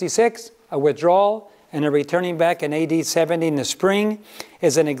of 66, a withdrawal, and a returning back in AD 70 in the spring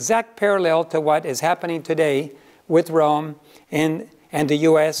is an exact parallel to what is happening today with Rome and the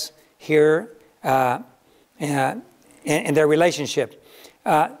U.S. here in their relationship.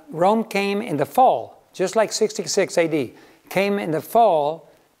 Rome came in the fall, just like 66 AD, came in the fall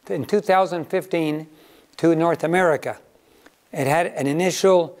in 2015 to North America. It had an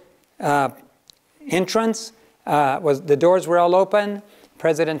initial entrance. The doors were all open.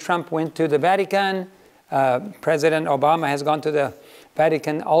 President Trump went to the Vatican. President Obama has gone to the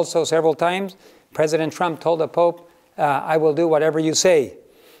Vatican also several times. President Trump told the Pope, I will do whatever you say.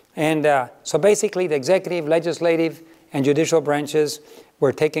 And so basically the executive, legislative, and judicial branches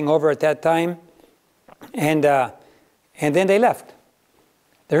were taking over at that time. And then they left.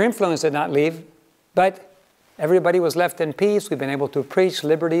 Their influence did not leave, but everybody was left in peace. We've been able to preach.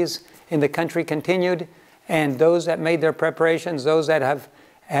 Liberties in the country continued. And those that made their preparations, those that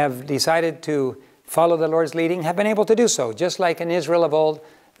have decided to follow the Lord's leading, have been able to do so. Just like in Israel of old,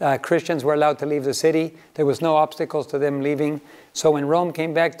 Christians were allowed to leave the city. There was no obstacles to them leaving. So when Rome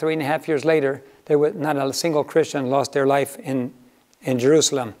came back 3.5 years later, there was not a single Christian lost their life in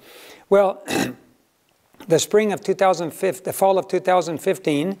Jerusalem. Well, the spring of 2015, the fall of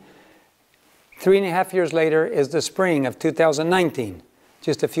 2015, 3.5 years later is the spring of 2019,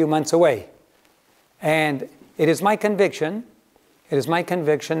 just a few months away. And it is my conviction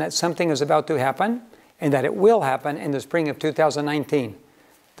that something is about to happen, and that it will happen in the spring of 2019.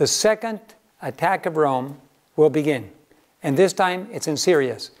 The second attack of Rome will begin. And this time it's in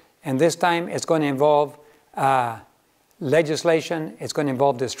serious. And this time it's going to involve legislation, it's going to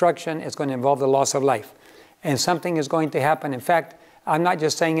involve destruction, it's going to involve the loss of life. And something is going to happen. In fact, I'm not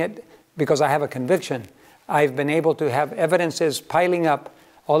just saying it because I have a conviction. I've been able to have evidences piling up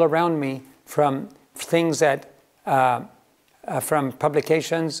all around me from things that, from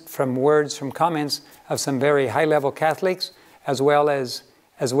publications, from words, from comments of some very high-level Catholics, as well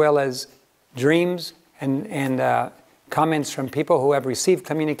as dreams and comments from people who have received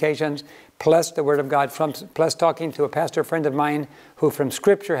communications, plus the Word of God, plus talking to a pastor friend of mine who from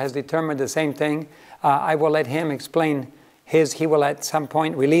Scripture has determined the same thing. I will let him explain his. He will at some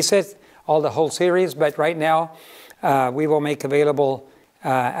point release it, the whole series, but right now we will make available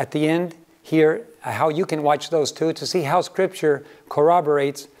at the end here how you can watch those two to see how Scripture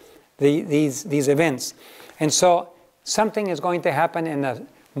corroborates these events. And so something is going to happen in the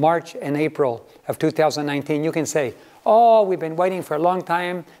March and April of 2019. You can say, oh, we've been waiting for a long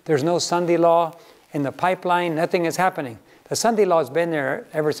time. There's no Sunday law in the pipeline. Nothing is happening. The Sunday law has been there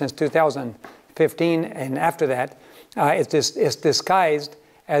ever since 2015, and after that, it's disguised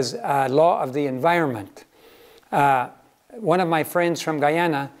as a law of the environment. One of my friends from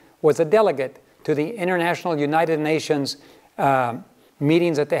Guyana was a delegate to the International United Nations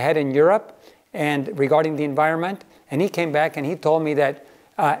meetings that they had in Europe and regarding the environment. And he came back and he told me that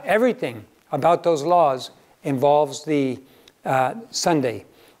everything about those laws involves the Sunday,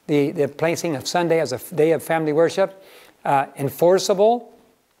 the placing of Sunday as a day of family worship, enforceable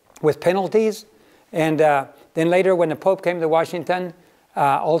with penalties. And then later when the Pope came to Washington,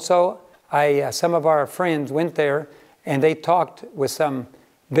 also some of our friends went there and they talked with some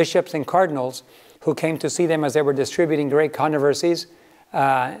bishops and cardinals who came to see them as they were distributing great controversies.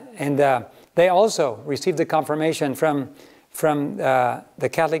 They also received the confirmation from the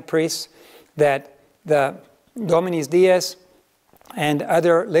Catholic priests that the Dominis Dies and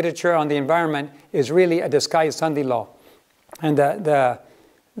other literature on the environment is really a disguised Sunday law. And the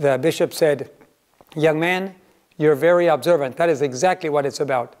bishop said, young man, you're very observant. That is exactly what it's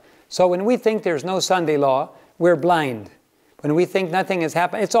about. So when we think there's no Sunday law, we're blind. When we think nothing has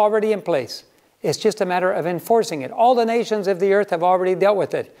happened, it's already in place. It's just a matter of enforcing it. All the nations of the earth have already dealt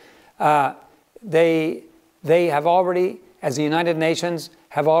with it. They have already, as the United Nations,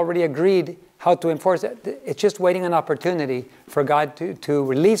 have already agreed how to enforce it. It's just waiting an opportunity for God to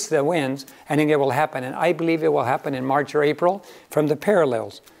release the winds, and then it will happen. And I believe it will happen in March or April from the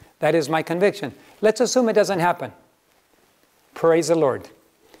parallels. That is my conviction. Let's assume it doesn't happen. Praise the Lord.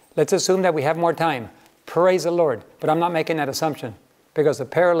 Let's assume that we have more time. Praise the Lord. But I'm not making that assumption, because the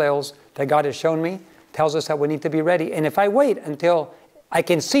parallels that God has shown me tells us that we need to be ready. And if I wait until I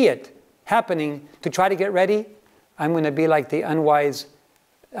can see it happening to try to get ready, I'm going to be like the unwise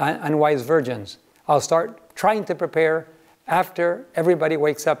virgins. I'll start trying to prepare after everybody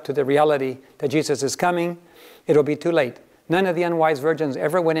wakes up to the reality that Jesus is coming. It'll be too late. None of the unwise virgins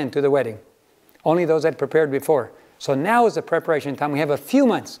ever went into the wedding. Only those that prepared before. So now is the preparation time. We have a few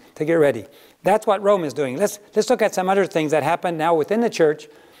months to get ready. That's what Rome is doing. Let's look at some other things that happen now within the church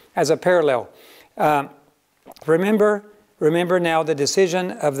as a parallel. Remember now the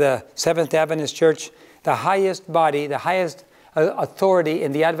decision of the Seventh-day Adventist Church. The highest body, the highest authority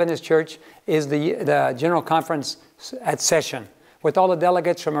in the Adventist Church is the General Conference at session with all the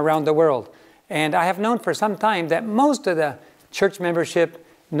delegates from around the world. And I have known for some time that most of the church membership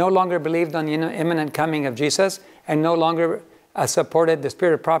no longer believed on the imminent coming of Jesus and no longer supported the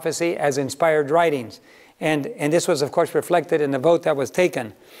spirit of prophecy as inspired writings. And this was, of course, reflected in the vote that was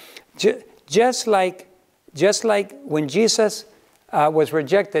taken. Just like when Jesus was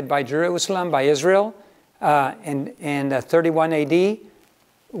rejected by Jerusalem, by Israel, in 31 AD,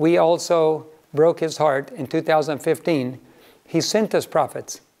 we also broke his heart in 2015. He sent us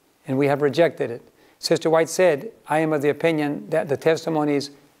prophets, and we have rejected it. Sister White said, I am of the opinion that the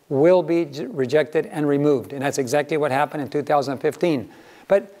testimonies will be rejected and removed. And that's exactly what happened in 2015.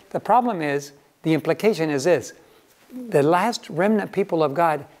 But the problem is, the implication is this. The last remnant people of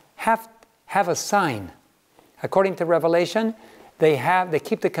God have a sign. According to Revelation, they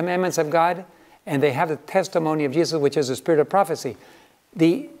keep the commandments of God, and they have the testimony of Jesus, which is the spirit of prophecy.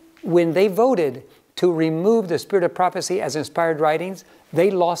 When they voted to remove the spirit of prophecy as inspired writings,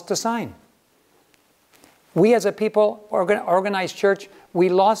 they lost the sign. We as a people, organized church, we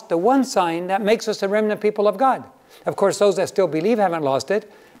lost the one sign that makes us the remnant people of God. Of course, those that still believe haven't lost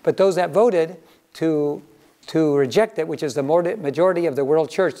it, but those that voted to reject it, which is the majority of the world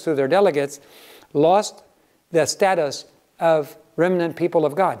church through their delegates, lost the status of remnant people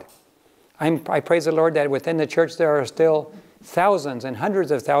of God. I praise the Lord that within the church there are still thousands and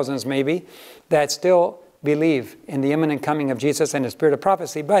hundreds of thousands maybe that still believe in the imminent coming of Jesus and the spirit of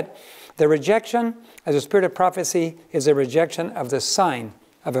prophecy. But the rejection of the spirit of prophecy is a rejection of the sign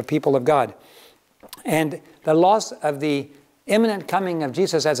of a people of God. And the loss of the imminent coming of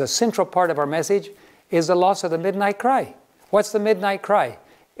Jesus as a central part of our message is the loss of the midnight cry. What's the midnight cry?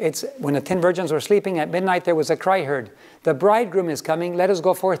 It's when the 10 virgins were sleeping at midnight, there was a cry heard. The bridegroom is coming, let us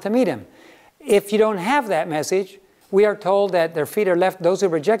go forth to meet him. If you don't have that message, we are told that their feet are left, those who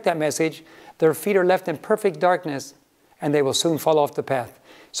reject that message, their feet are left in perfect darkness and they will soon fall off the path.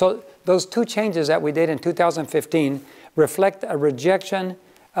 So those two changes that we did in 2015 reflect a rejection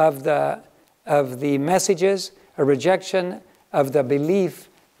of the messages, a rejection of the belief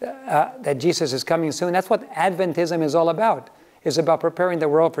that Jesus is coming soon. That's what Adventism is all about. It's about preparing the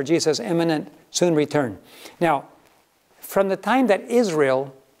world for Jesus' imminent, soon return. Now, from the time that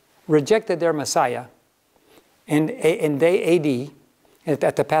Israel rejected their Messiah in day AD,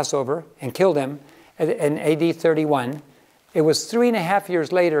 at the Passover, and killed him, in AD 31. It was 3.5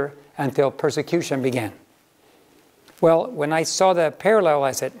 years later until persecution began. Well, when I saw the parallel,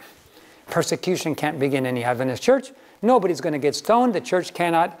 I said, persecution can't begin in the Adventist church. Nobody's going to get stoned. The church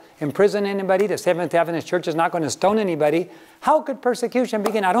cannot imprison anybody. The Seventh Adventist church is not going to stone anybody. How could persecution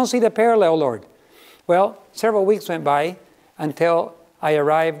begin? I don't see the parallel, Lord. Well, several weeks went by until I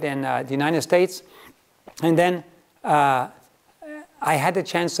arrived in the United States. And then I had the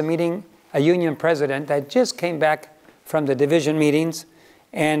chance of meeting a union president that just came back from the division meetings.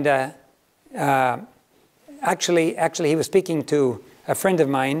 And actually, he was speaking to a friend of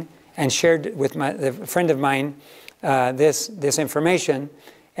mine and shared with a friend of mine this information.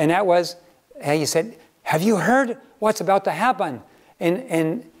 And that was, he said, have you heard what's about to happen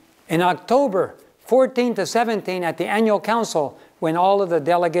in October 14 to 17 at the annual council, when all of the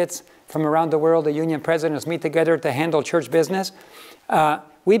delegates from around the world, the union presidents, meet together to handle church business?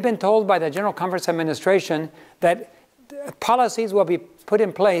 We've been told by the General Conference Administration that policies will be put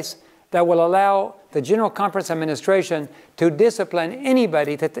in place that will allow the General Conference Administration to discipline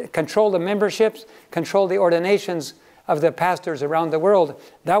anybody, to control the memberships, control the ordinations of the pastors around the world.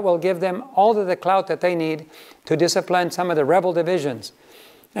 That will give them all of the clout that they need to discipline some of the rebel divisions.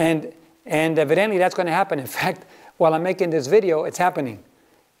 And evidently that's going to happen. In fact, while I'm making this video, it's happening.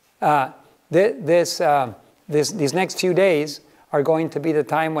 These next few days are going to be the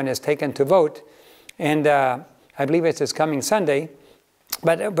time when it's taken to vote. And I believe it's this coming Sunday.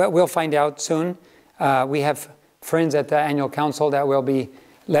 But we'll find out soon. We have friends at the annual council that will be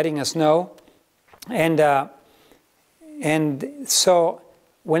letting us know. And so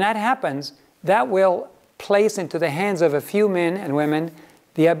when that happens, that will place into the hands of a few men and women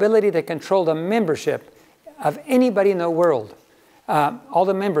the ability to control the membership of anybody in the world. All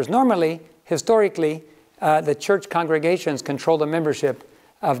the members. Normally, historically, the church congregations control the membership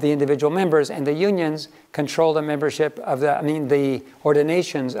of the individual members, and the unions control the membership of the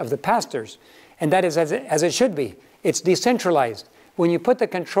ordinations of the pastors. And that is as it should be. It's decentralized. When you put the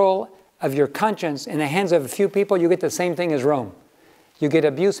control of your conscience in the hands of a few people, you get the same thing as Rome. You get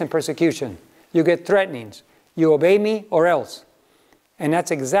abuse and persecution. You get threatenings. You obey me or else. And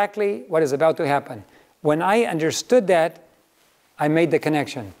that's exactly what is about to happen. When I understood that, I made the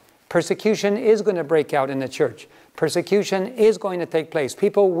connection. Persecution is going to break out in the church. Persecution is going to take place.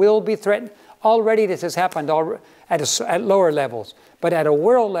 People will be threatened. Already this has happened at lower levels. But at a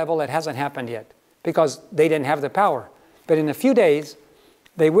world level, it hasn't happened yet because they didn't have the power. But in a few days,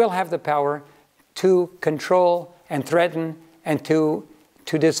 they will have the power to control and threaten and to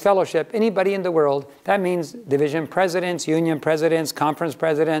disfellowship anybody in the world. That means division presidents, union presidents, conference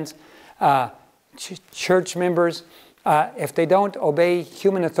presidents, church members. If they don't obey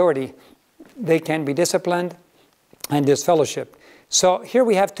human authority, they can be disciplined and disfellowship. So here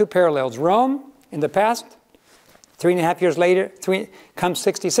we have two parallels. Rome in the past, 3.5 years later, comes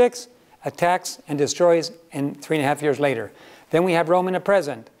 66, attacks and destroys, and 3.5 years later. Then we have Rome in the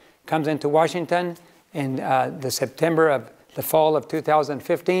present, comes into Washington in the fall of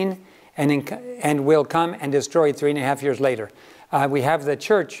 2015, and will come and destroy 3.5 years later. We have the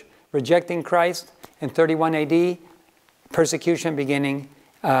church rejecting Christ in 31 AD, persecution beginning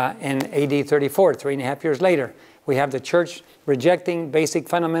in AD 34, 3.5 years later. We have the church rejecting basic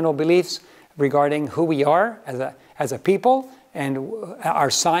fundamental beliefs regarding who we are as a people and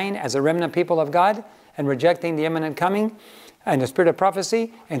our sign as a remnant people of God, and rejecting the imminent coming and the spirit of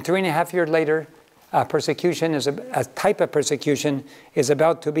prophecy. And 3.5 years later, persecution is a type of persecution is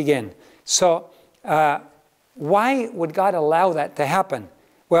about to begin. So why would God allow that to happen?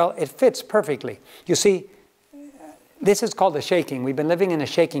 Well, it fits perfectly. You see, this is called the shaking. We've been living in a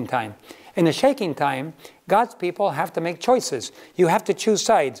shaking time. In a shaking time, God's people have to make choices. You have to choose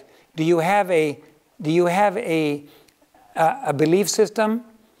sides. Do you have a belief system?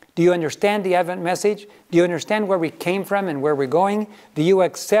 Do you understand the Advent message? Do you understand where we came from and where we're going? Do you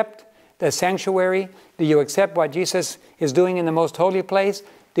accept the sanctuary? Do you accept what Jesus is doing in the most holy place?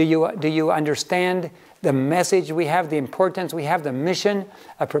 Do you understand the message we have, the importance we have, the mission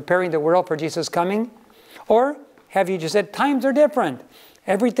of preparing the world for Jesus' coming? Or have you just said, times are different.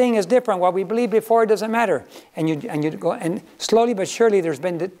 Everything is different. What we believed before doesn't matter. And you go, and slowly but surely there's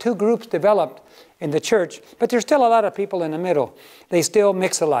been the two groups developed in the church, but there's still a lot of people in the middle. They still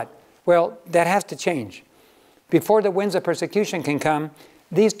mix a lot. Well, that has to change. Before the winds of persecution can come,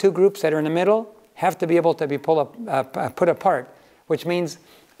 these two groups that are in the middle have to be able to be put apart, which means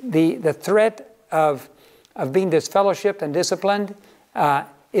the threat of being disfellowshipped and disciplined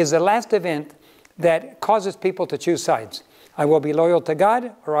is the last event that causes people to choose sides. I will be loyal to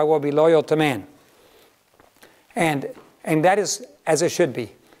God, or I will be loyal to man. And that is as it should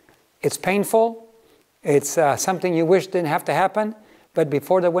be. It's painful. It's something you wish didn't have to happen, but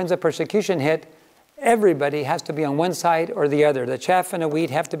before the winds of persecution hit, everybody has to be on one side or the other. The chaff and the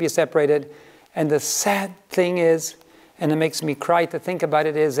wheat have to be separated. And the sad thing is, and it makes me cry to think about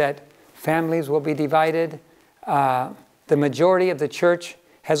it, is that families will be divided. The majority of the church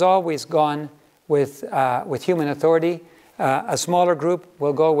has always gone with human authority. A smaller group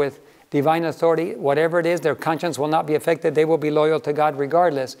will go with divine authority. Whatever it is, their conscience will not be affected. They will be loyal to God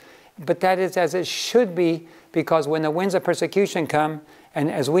regardless. But that is as it should be, because when the winds of persecution come,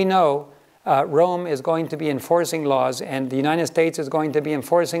 and as we know, Rome is going to be enforcing laws, and the United States is going to be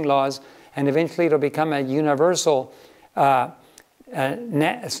enforcing laws, and eventually it'll become a universal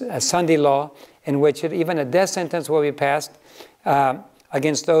Sunday law, in which even a death sentence will be passed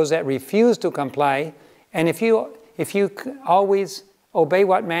against those that refuse to comply. And if you always obey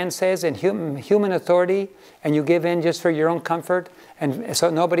what man says in human authority, and you give in just for your own comfort, and so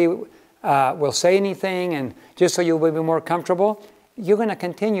nobody will say anything, and just so you will be more comfortable, you're going to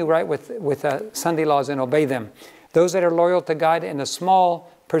continue right with Sunday laws and obey them. Those that are loyal to God in the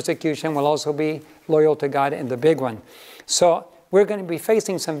small persecution will also be loyal to God in the big one. So we're going to be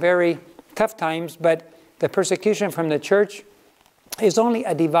facing some very tough times, but the persecution from the church is only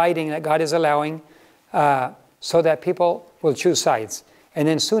a dividing that God is allowing so that people will choose sides. And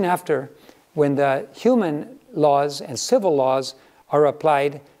then soon after, when the human laws and civil laws are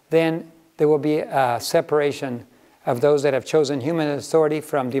applied, then there will be a separation of those that have chosen human authority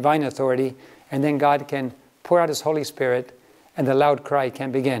from divine authority, and then God can pour out His Holy Spirit, and the loud cry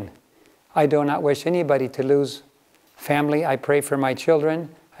can begin. I do not wish anybody to lose family. I pray for my children.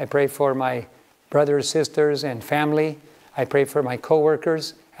 I pray for my brothers, sisters, and family. I pray for my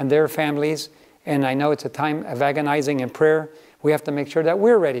co-workers and their families. And I know it's a time of agonizing in prayer. We have to make sure that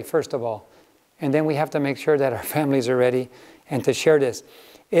we're ready, first of all. And then we have to make sure that our families are ready and to share this.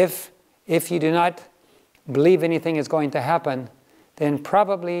 If you do not believe anything is going to happen, then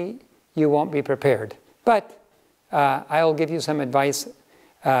probably you won't be prepared. But I'll give you some advice.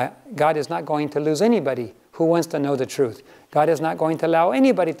 God is not going to lose anybody who wants to know the truth. God is not going to allow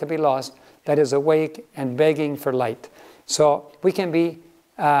anybody to be lost that is awake and begging for light. So we can be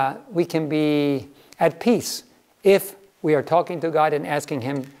at peace if we are talking to God and asking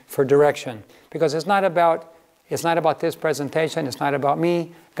Him for direction. Because it's not about this presentation. It's not about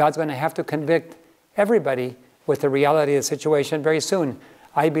me. God's going to have to convict everybody with the reality of the situation very soon.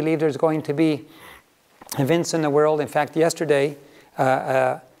 I believe there's going to be events in the world. In fact, yesterday,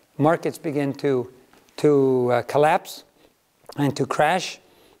 markets begin to collapse and to crash.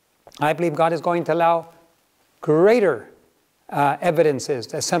 I believe God is going to allow greater evidences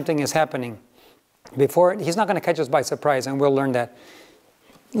that something is happening. He's not going to catch us by surprise, and we'll learn that.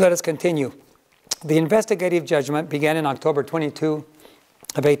 Let us continue. The investigative judgment began in October 22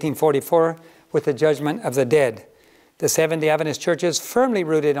 of 1844 with the judgment of the dead. The Seventh-day Adventist Church is firmly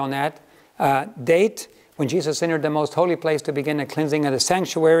rooted on that date when Jesus entered the most holy place to begin the cleansing of the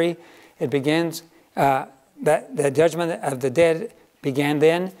sanctuary. It begins, the judgment of the dead began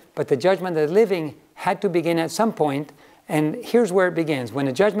then, but the judgment of the living had to begin at some point. And here's where it begins. When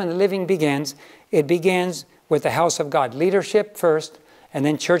the judgment of the living begins, it begins with the house of God. Leadership first, and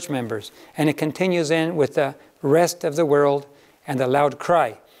then church members. And it continues in with the rest of the world and the loud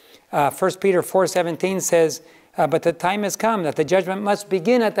cry. 1 Peter 4:17 says, but the time has come that the judgment must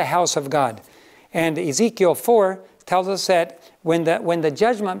begin at the house of God. And Ezekiel 4 tells us that when the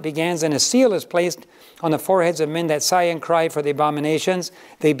judgment begins and a seal is placed on the foreheads of men that sigh and cry for the abominations,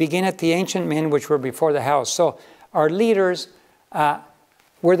 they begin at the ancient men which were before the house. So our leaders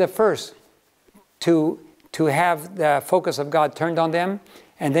were the first to have the focus of God turned on them,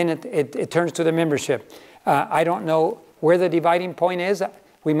 and then it turns to the membership. I don't know where the dividing point is.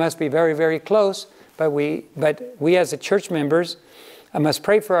 We must be very, very close, but we as the church members must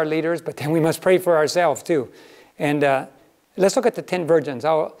pray for our leaders, but then we must pray for ourselves too. And let's look at the 10 virgins.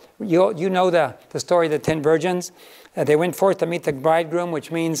 You know the story of the 10 virgins. They went forth to meet the bridegroom, which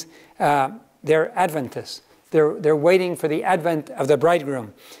means they're Adventists. They're waiting for the advent of the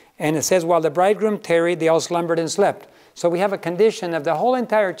bridegroom. And it says, while the bridegroom tarried, they all slumbered and slept. So we have a condition of the whole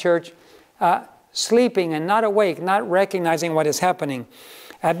entire church sleeping and not awake, not recognizing what is happening.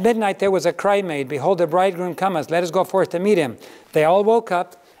 At midnight there was a cry made, behold, the bridegroom cometh, let us go forth to meet him. They all woke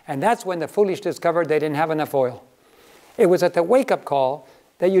up, and that's when the foolish discovered they didn't have enough oil. It was at the wake-up call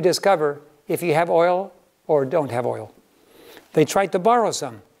that you discover if you have oil or don't have oil. They tried to borrow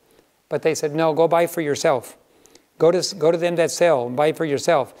some, but they said, no, go buy for yourself. Go to them that sell and buy for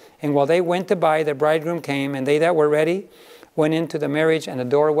yourself. And while they went to buy, the bridegroom came, and they that were ready went into the marriage, and the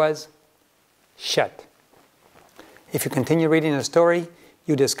door was shut. If you continue reading the story,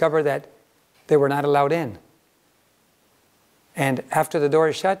 you discover that they were not allowed in. And after the door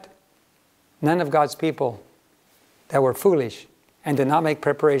is shut, none of God's people that were foolish and did not make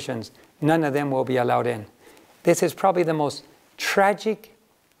preparations, none of them will be allowed in. This is probably the most tragic,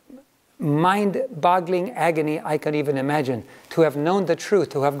 mind-boggling agony I could even imagine. To have known the truth,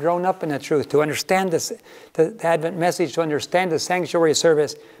 to have grown up in the truth, to understand this, the Advent message, to understand the sanctuary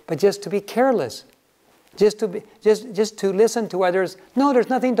service, but just to be careless, just to listen to others. No, there's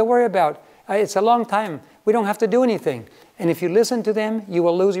nothing to worry about. It's a long time. We don't have to do anything. And if you listen to them, you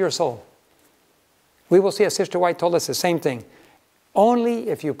will lose your soul. We will see, as Sister White told us, the same thing. Only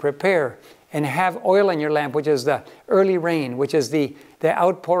if you prepare and have oil in your lamp, which is the early rain, which is the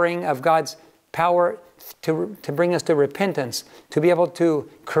outpouring of God's power to bring us to repentance, to be able to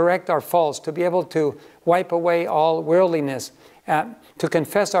correct our faults, to be able to wipe away all worldliness, to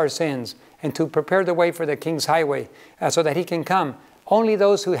confess our sins, and to prepare the way for the King's highway so that He can come. Only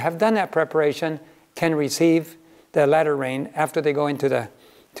those who have done that preparation can receive the latter rain after they go into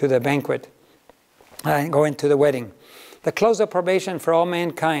the banquet, go into the wedding. The close of probation for all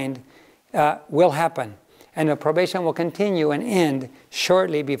mankind will happen, and the probation will continue and end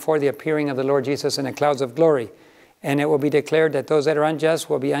shortly before the appearing of the Lord Jesus in the clouds of glory. And it will be declared that those that are unjust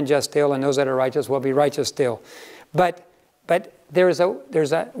will be unjust still, and those that are righteous will be righteous still. But there's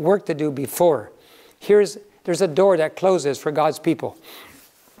a work to do before. There's a door that closes for God's people,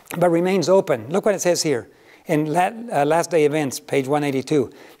 but remains open. Look what it says here in Last Day Events, page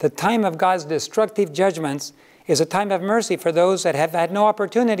 182. The time of God's destructive judgments is a time of mercy for those that have had no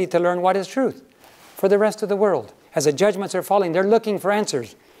opportunity to learn what is truth. For the rest of the world, as the judgments are falling, they're looking for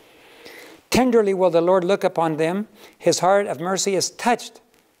answers. Tenderly will the Lord look upon them. His heart of mercy is touched.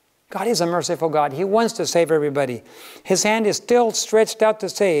 God is a merciful God. He wants to save everybody. His hand is still stretched out to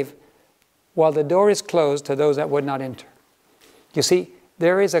save, while the door is closed to those that would not enter. You see,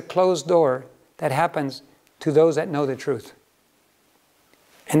 there is a closed door that happens to those that know the truth.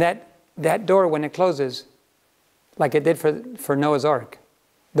 And that door, when it closes, like it did for Noah's Ark,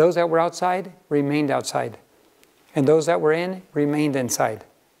 those that were outside remained outside. And those that were in remained inside.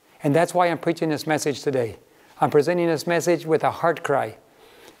 And that's why I'm preaching this message today. I'm presenting this message with a heart cry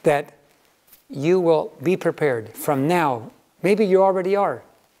that you will be prepared from now. Maybe you already are.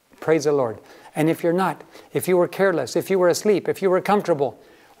 Praise the Lord. And if you're not, if you were careless, if you were asleep, if you were comfortable,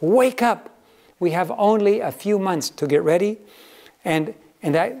 wake up. We have only a few months to get ready. And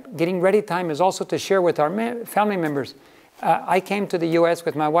that getting ready time is also to share with our family members. I came to the U.S.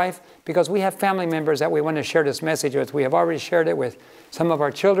 with my wife because we have family members that we want to share this message with. We have already shared it with some of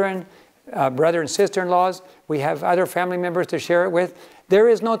our children, brother and sister-in-laws. We have other family members to share it with. There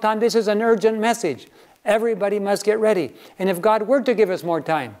is no time. This is an urgent message. Everybody must get ready. And if God were to give us more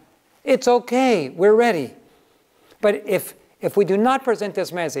time, it's okay. We're ready. But if we do not present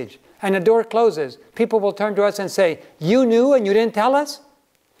this message and the door closes, people will turn to us and say, you knew and you didn't tell us?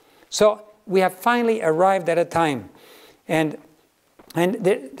 So we have finally arrived at a time. And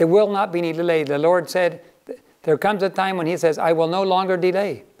there will not be any delay. The Lord said, there comes a time when He says, I will no longer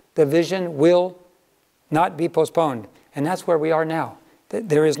delay. The vision will not be postponed. And that's where we are now.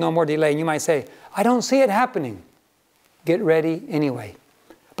 There is no more delay. And you might say, I don't see it happening. Get ready anyway.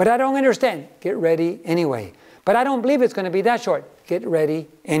 But I don't understand. Get ready anyway. But I don't believe it's going to be that short. Get ready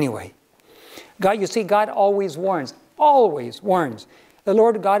anyway. God, you see, God always warns. Always warns. The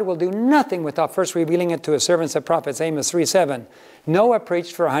Lord God will do nothing without first revealing it to His servants the prophets. Amos 3:7. Noah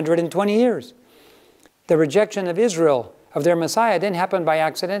preached for 120 years. The rejection of Israel, of their Messiah, didn't happen by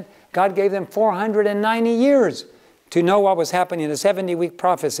accident. God gave them 490 years to know what was happening, the 70-week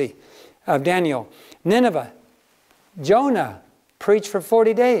prophecy of Daniel. Nineveh, Jonah preached for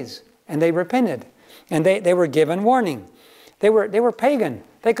 40 days, and they repented. And they were given warning. They were pagan.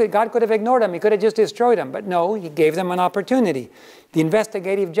 God could have ignored them. He could have just destroyed them. But no, He gave them an opportunity. The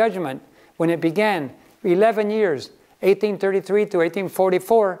investigative judgment, when it began, 11 years, 1833 to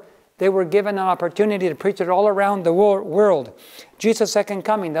 1844, they were given an opportunity to preach it all around the world. Jesus' second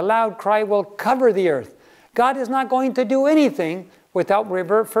coming, the loud cry will cover the earth. God is not going to do anything without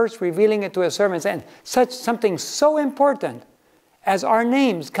first revealing it to His servants. And something so important as our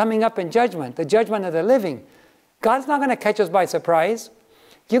names coming up in judgment, the judgment of the living. God's not going to catch us by surprise.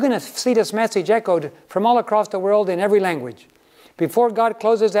 You're going to see this message echoed from all across the world in every language. Before God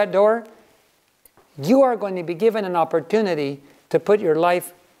closes that door, you are going to be given an opportunity to put your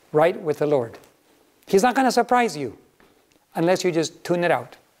life right with the Lord. He's not going to surprise you unless you just tune it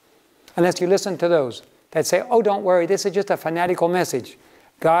out. Unless you listen to those that say, oh, don't worry, this is just a fanatical message.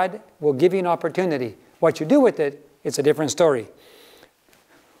 God will give you an opportunity. What you do with it, it's a different story.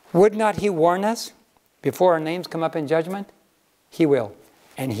 Would not He warn us before our names come up in judgment? He will,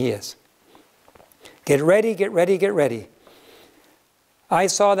 and He is. Get ready, get ready, get ready. I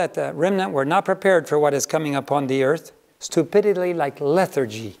saw that the remnant were not prepared for what is coming upon the earth. Stupidity like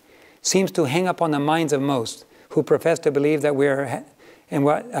lethargy seems to hang upon the minds of most who profess to believe that we are having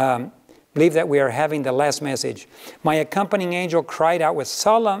the last message. My accompanying angel cried out with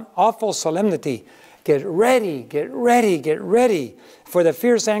solemn, awful solemnity, get ready, get ready, get ready, for the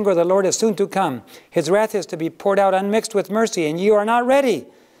fierce anger of the Lord is soon to come. His wrath is to be poured out unmixed with mercy, and you are not ready.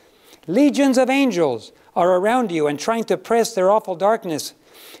 Legions of angels are around you and trying to press their awful darkness,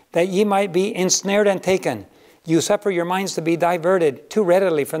 that ye might be ensnared and taken. You suffer your minds to be diverted too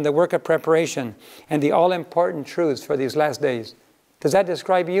readily from the work of preparation and the all-important truths for these last days. Does that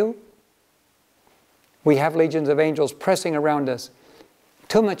describe you? We have legions of angels pressing around us.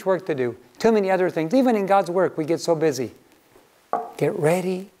 Too much work to do. Too many other things. Even in God's work, we get so busy. Get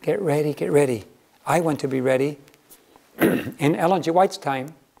ready, get ready, get ready. I want to be ready. In Ellen G. White's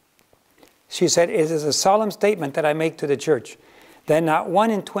time, she said, it is a solemn statement that I make to the church, that not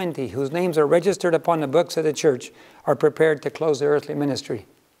 1 in 20 whose names are registered upon the books of the church are prepared to close their earthly ministry.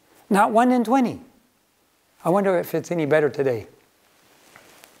 Not 1 in 20. I wonder if it's any better today.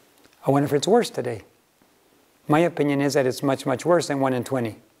 I wonder if it's worse today. My opinion is that it's much, much worse than 1 in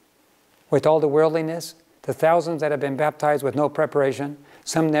 20. With all the worldliness, the thousands that have been baptized with no preparation,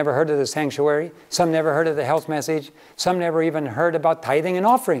 some never heard of the sanctuary, some never heard of the health message, some never even heard about tithing and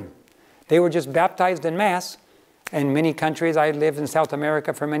offering. They were just baptized in mass. In many countries, I lived in South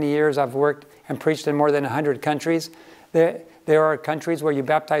America for many years. I've worked and preached in more than 100 countries. There are countries where you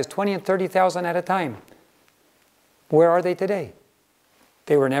baptize 20 and 30,000 at a time. Where are they today?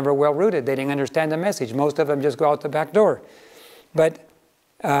 They were never well rooted. They didn't understand the message. Most of them just go out the back door. But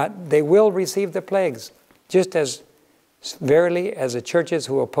they will receive the plagues, just as verily as the churches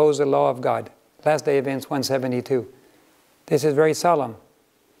who oppose the law of God. Last Day Events 172. This is very solemn.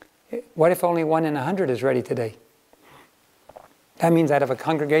 What if only 1 in 100 is ready today? That means out of a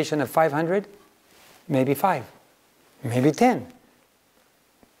congregation of 500, maybe 5, maybe 10.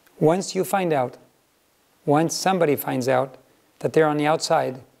 Once you find out, once somebody finds out that they're on the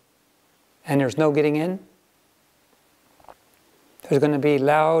outside and there's no getting in, there's going to be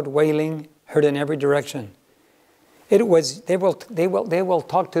loud wailing heard in every direction. They will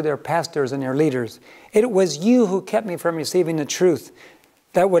talk to their pastors and their leaders. It was you who kept me from receiving the truth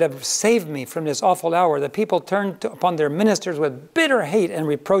that would have saved me from this awful hour. The people turned upon their ministers with bitter hate and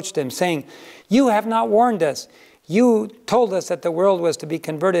reproached them, saying, you have not warned us. You told us that the world was to be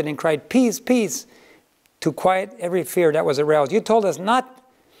converted and cried, peace, peace, to quiet every fear that was aroused. You told us not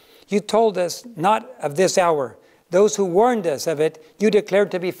of this hour. Those who warned us of it, you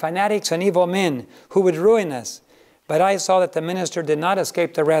declared to be fanatics and evil men who would ruin us. But I saw that the minister did not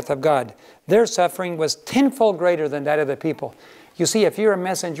escape the wrath of God. Their suffering was tenfold greater than that of the people. You see, if you're a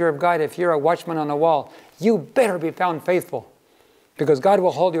messenger of God, if you're a watchman on the wall, you better be found faithful, because God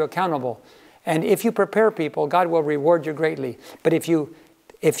will hold you accountable. And if you prepare people, God will reward you greatly. But if you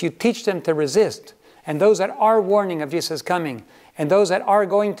teach them to resist, and those that are warning of Jesus coming, and those that are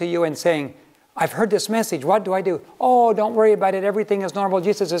going to you and saying, I've heard this message, what do I do? Oh, don't worry about it, everything is normal,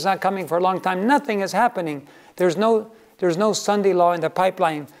 Jesus is not coming for a long time, nothing is happening. There's no Sunday law in the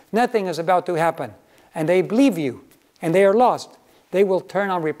pipeline, nothing is about to happen. And they believe you, and they are lost. They will turn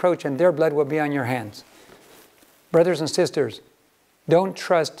on reproach, and their blood will be on your hands. Brothers and sisters, don't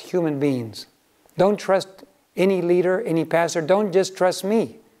trust human beings. Don't trust any leader, any pastor. Don't just trust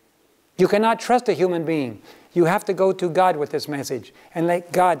me. You cannot trust a human being. You have to go to God with this message and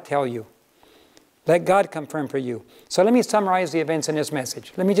let God tell you. Let God confirm for you. So let me summarize the events in this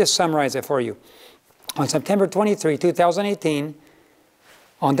message. Let me just summarize it for you. On September 23, 2018,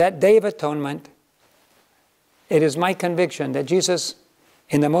 on that Day of Atonement, it is my conviction that Jesus,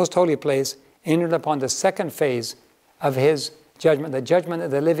 in the most holy place, entered upon the second phase of his judgment, the judgment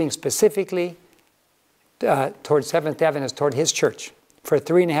of the living, specifically towards Seventh Adventists, toward his church, for a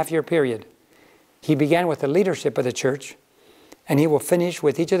 3.5-year period. He began with the leadership of the church, and he will finish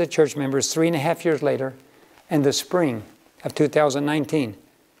with each of the church members 3.5 years later in the spring of 2019.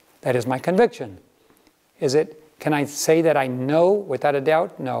 That is my conviction. Can I say that I know without a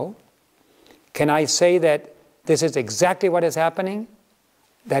doubt? No. Can I say that this is exactly what is happening?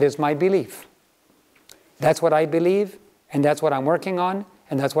 That is my belief. That's what I believe, and that's what I'm working on,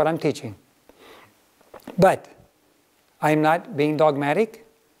 and that's what I'm teaching. But I'm not being dogmatic,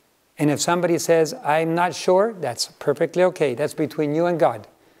 and if somebody says, I'm not sure, that's perfectly okay. That's between you and God.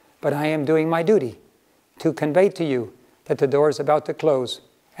 But I am doing my duty to convey to you that the door is about to close,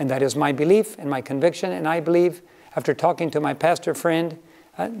 and that is my belief and my conviction, and I believe, after talking to my pastor friend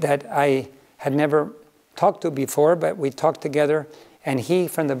that I had never talked to before, but we talked together, and he,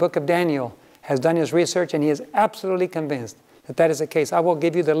 from the book of Daniel, has done his research, and he is absolutely convinced that that is the case. I will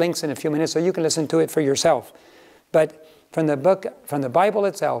give you the links in a few minutes so you can listen to it for yourself. But from the book, from the Bible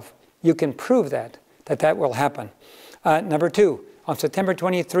itself, you can prove that will happen. Number 2, on September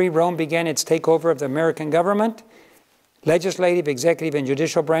 23, Rome began its takeover of the American government, legislative, executive, and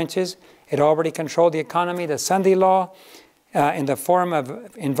judicial branches. It already controlled the economy. The Sunday law, in the form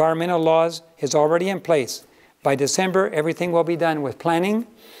of environmental laws, is already in place. By December, everything will be done with planning.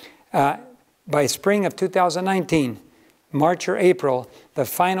 By spring of 2019, March or April, the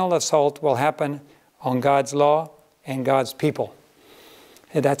final assault will happen on God's law and God's people.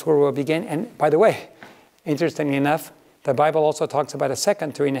 And that's where we'll begin. And by the way, interestingly enough, the Bible also talks about a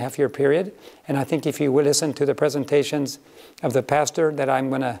second 3.5-year period. And I think if you will listen to the presentations of the pastor that I'm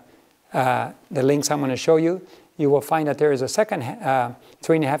going to, the links I'm going to show you, you will find that there is a second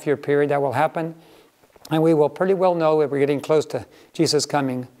 3.5-year period that will happen. And we will pretty well know that we're getting close to Jesus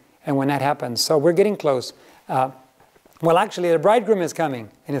coming and when that happens. So we're getting close. Well, actually, the bridegroom is coming,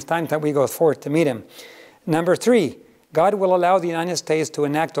 and it's time that we go forth to meet him. Number 3, God will allow the United States to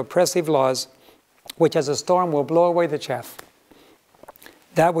enact oppressive laws, which as a storm will blow away the chaff.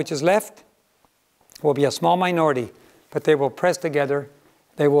 That which is left will be a small minority, but they will press together.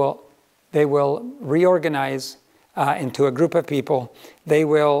 They will reorganize into a group of people.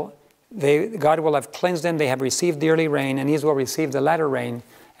 God will have cleansed them. They have received the early rain, and these will receive the latter rain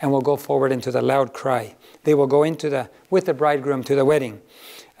and will go forward into the loud cry. They will go with the bridegroom to the wedding.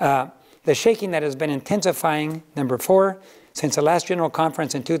 The shaking that has been intensifying, number 4, since the last General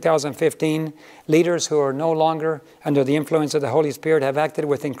Conference in 2015, leaders who are no longer under the influence of the Holy Spirit have acted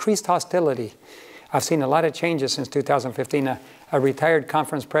with increased hostility. I've seen a lot of changes since 2015. A retired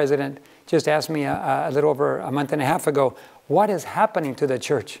conference president just asked me a little over a month and a half ago, what is happening to the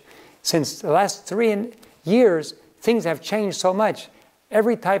church? Since the last 3 years, things have changed so much.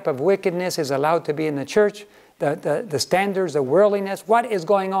 Every type of wickedness is allowed to be in the church. The standards, the worldliness, what is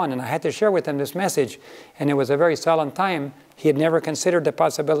going on? And I had to share with him this message. And it was a very solemn time. He had never considered the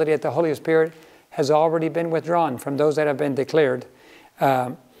possibility that the Holy Spirit has already been withdrawn from those that have been declared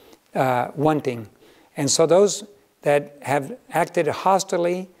wanting. And so those that have acted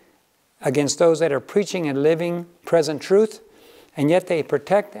hostilely against those that are preaching and living present truth, and yet they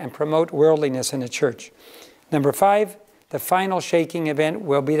protect and promote worldliness in the church. Number 5, the final shaking event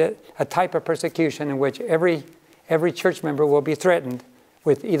will be a type of persecution in which every church member will be threatened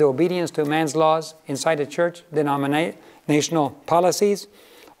with either obedience to man's laws inside the church, denominational policies,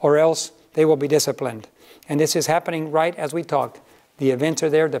 or else they will be disciplined. And this is happening right as we talk. The events are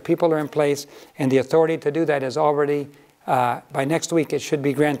there, the people are in place, and the authority to do that is already, by next week, it should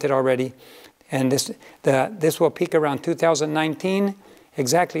be granted already. And this will peak around 2019,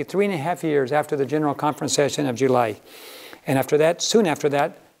 exactly 3.5 years after the General Conference session of July. And after that, soon after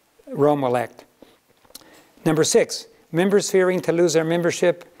that, Rome will act. Number 6, members fearing to lose their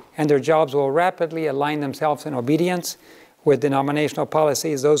membership and their jobs will rapidly align themselves in obedience with denominational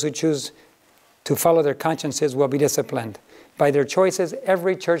policies. Those who choose to follow their consciences will be disciplined. By their choices,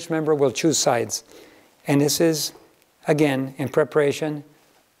 every church member will choose sides. And this is, again, in preparation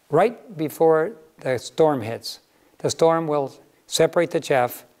right before the storm hits. The storm will separate the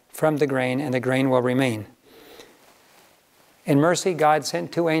chaff from the grain, and the grain will remain. In mercy, God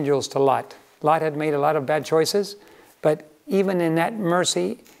sent 2 angels to Lot. Lot had made a lot of bad choices, but even in that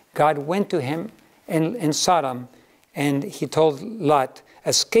mercy, God went to him in Sodom, and he told Lot,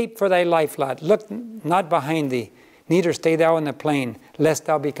 escape for thy life, Lot. Look not behind thee, neither stay thou in the plain, lest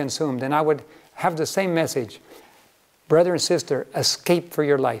thou be consumed. And I would have the same message. Brother and sister, escape for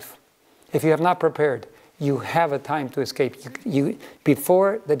your life. If you have not prepared, you have a time to escape.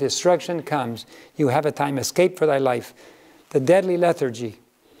 Before the destruction comes, you have a time. Escape for thy life. The deadly lethargy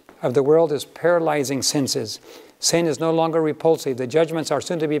of the world is paralyzing senses. Sin is no longer repulsive. The judgments are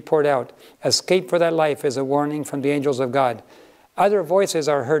soon to be poured out. Escape for thy life is a warning from the angels of God. Other voices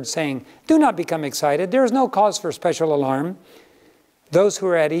are heard saying, do not become excited. There is no cause for special alarm. Those who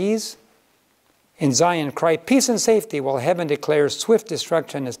are at ease in Zion cry, peace and safety, while heaven declares swift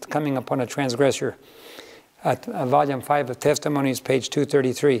destruction is coming upon a transgressor. Volume 5 of Testimonies, page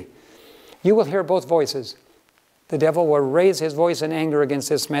 233. You will hear both voices. The devil will raise his voice in anger against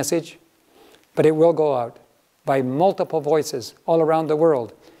this message, but it will go out by multiple voices all around the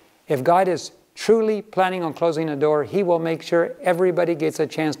world. If God is truly planning on closing the door, he will make sure everybody gets a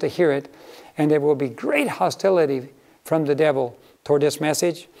chance to hear it, and there will be great hostility from the devil toward this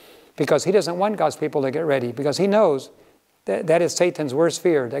message, because he doesn't want God's people to get ready, because he knows that that is Satan's worst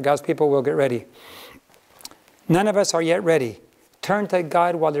fear, that God's people will get ready. None of us are yet ready. Turn to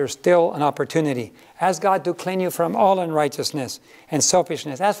God while there's still an opportunity. Ask God to clean you from all unrighteousness and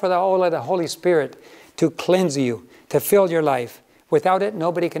selfishness. Ask for the oil of the Holy Spirit to cleanse you, to fill your life. Without it,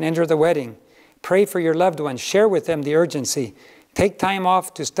 nobody can enter the wedding. Pray for your loved ones. Share with them the urgency. Take time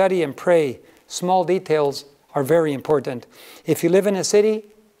off to study and pray. Small details are very important. If you live in a city,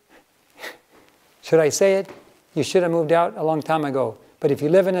 should I say it? You should have moved out a long time ago. But if you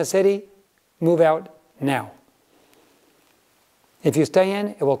live in a city, move out now. If you stay in,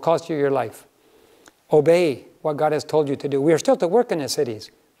 it will cost you your life. Obey what God has told you to do. We are still to work in the cities,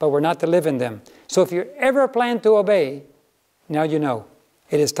 but we're not to live in them. So if you ever plan to obey, now you know.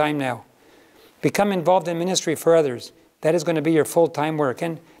 It is time now. Become involved in ministry for others. That is going to be your full-time work.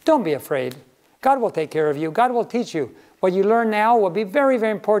 And don't be afraid. God will take care of you. God will teach you. What you learn now will be very,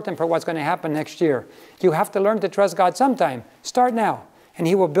 very important for what's going to happen next year. You have to learn to trust God sometime. Start now, and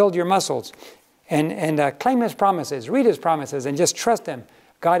He will build your muscles. And claim His promises, read His promises, and just trust Him.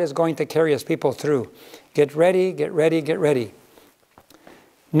 God is going to carry His people through. Get ready, get ready, get ready.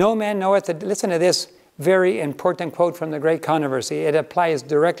 No man knoweth, listen to this very important quote from the Great Controversy. It applies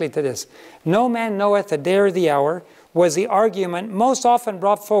directly to this. No man knoweth the day or the hour was the argument most often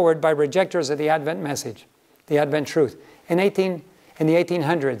brought forward by rejectors of the Advent message, the Advent truth. In the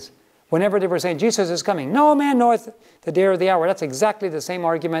 1800s, whenever they were saying, Jesus is coming, no man knoweth the day or the hour. That's exactly the same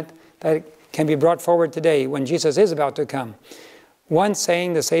argument that can be brought forward today when Jesus is about to come. One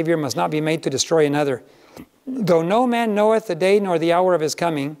saying the Savior must not be made to destroy another. Though no man knoweth the day nor the hour of His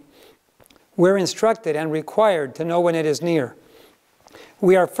coming, we're instructed and required to know when it is near.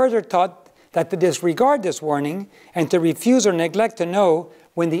 We are further taught that to disregard this warning and to refuse or neglect to know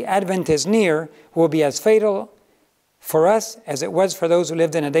when the advent is near will be as fatal for us as it was for those who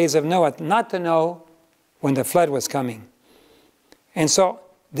lived in the days of Noah, not to know when the flood was coming. And so,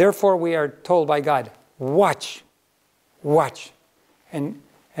 therefore, we are told by God, watch, watch. And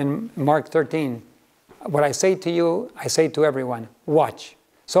Mark 13, what I say to you, I say to everyone, watch.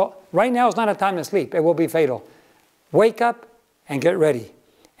 So right now is not a time to sleep. It will be fatal. Wake up and get ready.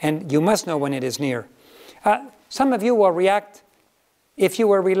 And you must know when it is near. Some of you will react. If you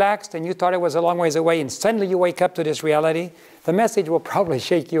were relaxed and you thought it was a long ways away and suddenly you wake up to this reality, the message will probably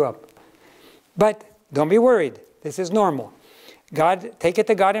shake you up. But don't be worried. This is normal. God, take it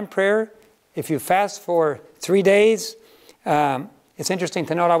to God in prayer. If you fast for 3 days, it's interesting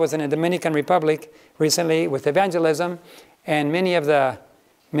to note I was in the Dominican Republic recently with evangelism, and many of the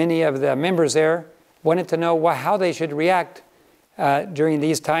members there wanted to know how they should react during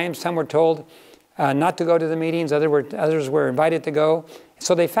these times. Some were told not to go to the meetings, others were invited to go.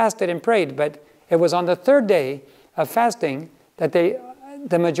 So they fasted and prayed, but it was on the 3rd day of fasting that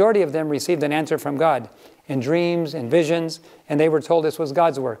the majority of them received an answer from God in dreams and visions, and they were told this was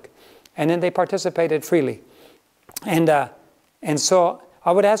God's work. And then they participated freely. And so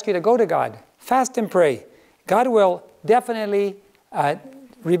I would ask you to go to God, fast and pray. God will definitely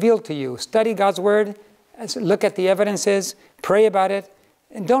reveal to you. Study God's Word, look at the evidences, pray about it,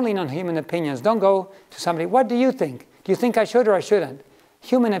 and don't lean on human opinions. Don't go to somebody, what do you think? Do you think I should or I shouldn't?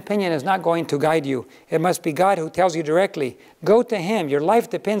 Human opinion is not going to guide you. It must be God who tells you directly. Go to Him. Your life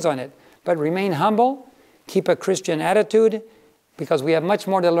depends on it. But remain humble. Keep a Christian attitude, because we have much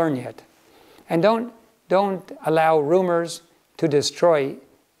more to learn yet. And don't allow rumors to destroy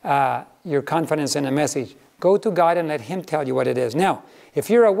your confidence in a message. Go to God and let Him tell you what it is. Now, if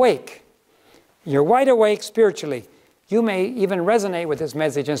you're awake, you're wide awake spiritually, you may even resonate with this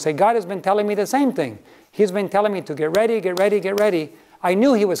message and say, God has been telling me the same thing. He's been telling me to get ready, get ready, get ready. I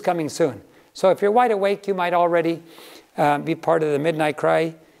knew He was coming soon. So if you're wide awake, you might already be part of the midnight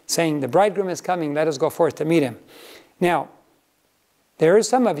cry, saying, the bridegroom is coming, let us go forth to meet Him. Now, there is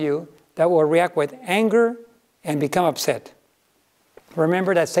some of you that will react with anger and become upset.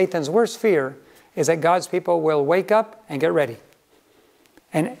 Remember that Satan's worst fear is that God's people will wake up and get ready.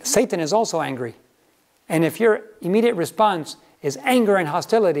 And Satan is also angry. And if your immediate response is anger and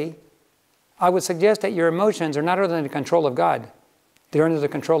hostility, I would suggest that your emotions are not under the control of God. They're under the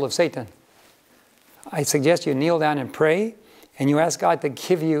control of Satan. I suggest you kneel down and pray, and you ask God to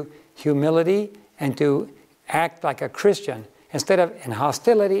give you humility and to act like a Christian. Instead of in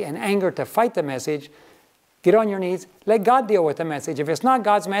hostility and anger to fight the message, get on your knees, let God deal with the message. If it's not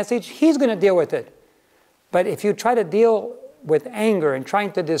God's message, He's going to deal with it. But if you try to deal with anger and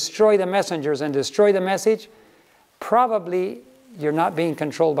trying to destroy the messengers and destroy the message, probably you're not being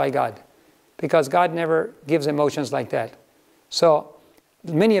controlled by God, because God never gives emotions like that. So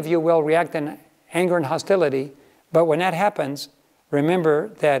many of you will react in anger and hostility, but when that happens, remember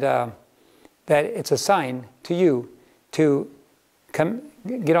that it's a sign to you to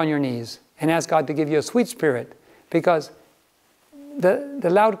get on your knees and ask God to give you a sweet spirit, because the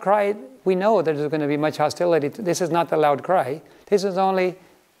loud cry, we know that there's going to be much hostility. This is not the loud cry. This is only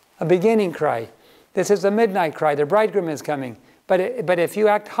a beginning cry. This is the midnight cry. The bridegroom is coming. But if you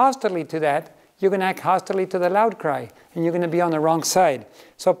act hostilely to that, you're going to act hostilely to the loud cry, and you're going to be on the wrong side.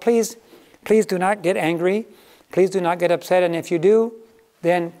 So please do not get angry. Please do not get upset. And if you do,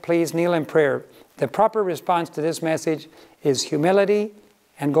 then please kneel in prayer. The proper response to this message is humility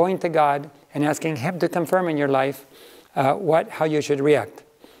and going to God and asking Him to confirm in your life how you should react.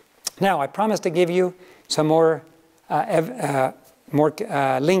 Now, I promise to give you some more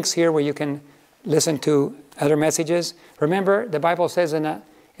links here where you can listen to other messages. Remember, the Bible says in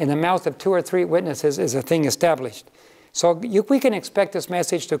the mouth of 2 or 3 witnesses is a thing established. So we can expect this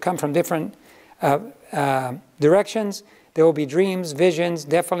message to come from different directions. There will be dreams, visions,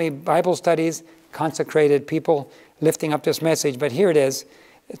 definitely Bible studies, consecrated people lifting up this message. But here it is,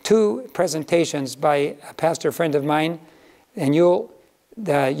 2 presentations by a pastor friend of mine, and you'll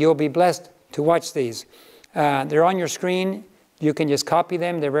be blessed to watch these. They're on your screen. You can just copy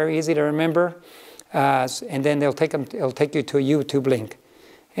them. They're very easy to remember. And then it'll take you to a YouTube link.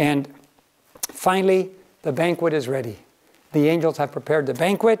 And finally, the banquet is ready. The angels have prepared the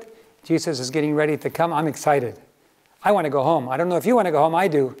banquet. Jesus is getting ready to come. I'm excited. I want to go home. I don't know if you want to go home. I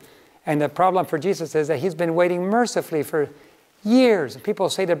do. And the problem for Jesus is that He's been waiting mercifully for years. People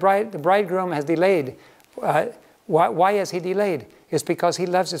say the bridegroom has delayed. Why has He delayed? It's because He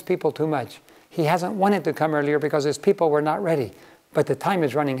loves His people too much. He hasn't wanted to come earlier because His people were not ready. But the time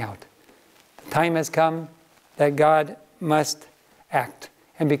is running out. The time has come that God must act.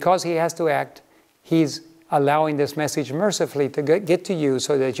 And because He has to act, He's allowing this message mercifully to get to you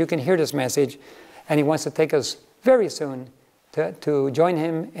so that you can hear this message. And He wants to take us very soon to join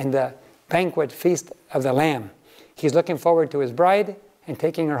Him in the banquet feast of the Lamb. He's looking forward to His bride and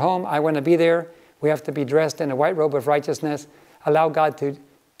taking her home. I want to be there. We have to be dressed in a white robe of righteousness. Allow God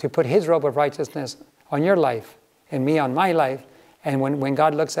to put His robe of righteousness on your life and me on my life. And when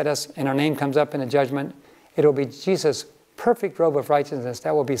God looks at us and our name comes up in the judgment, it will be Jesus' perfect robe of righteousness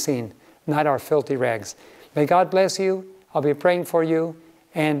that will be seen, not our filthy rags. May God bless you. I'll be praying for you.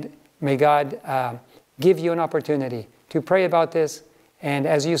 And may God give you an opportunity to pray about this. And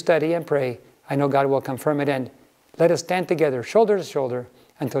as you study and pray, I know God will confirm it. And let us stand together, shoulder to shoulder,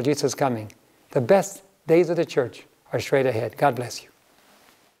 until Jesus is coming. The best days of the church are straight ahead. God bless you.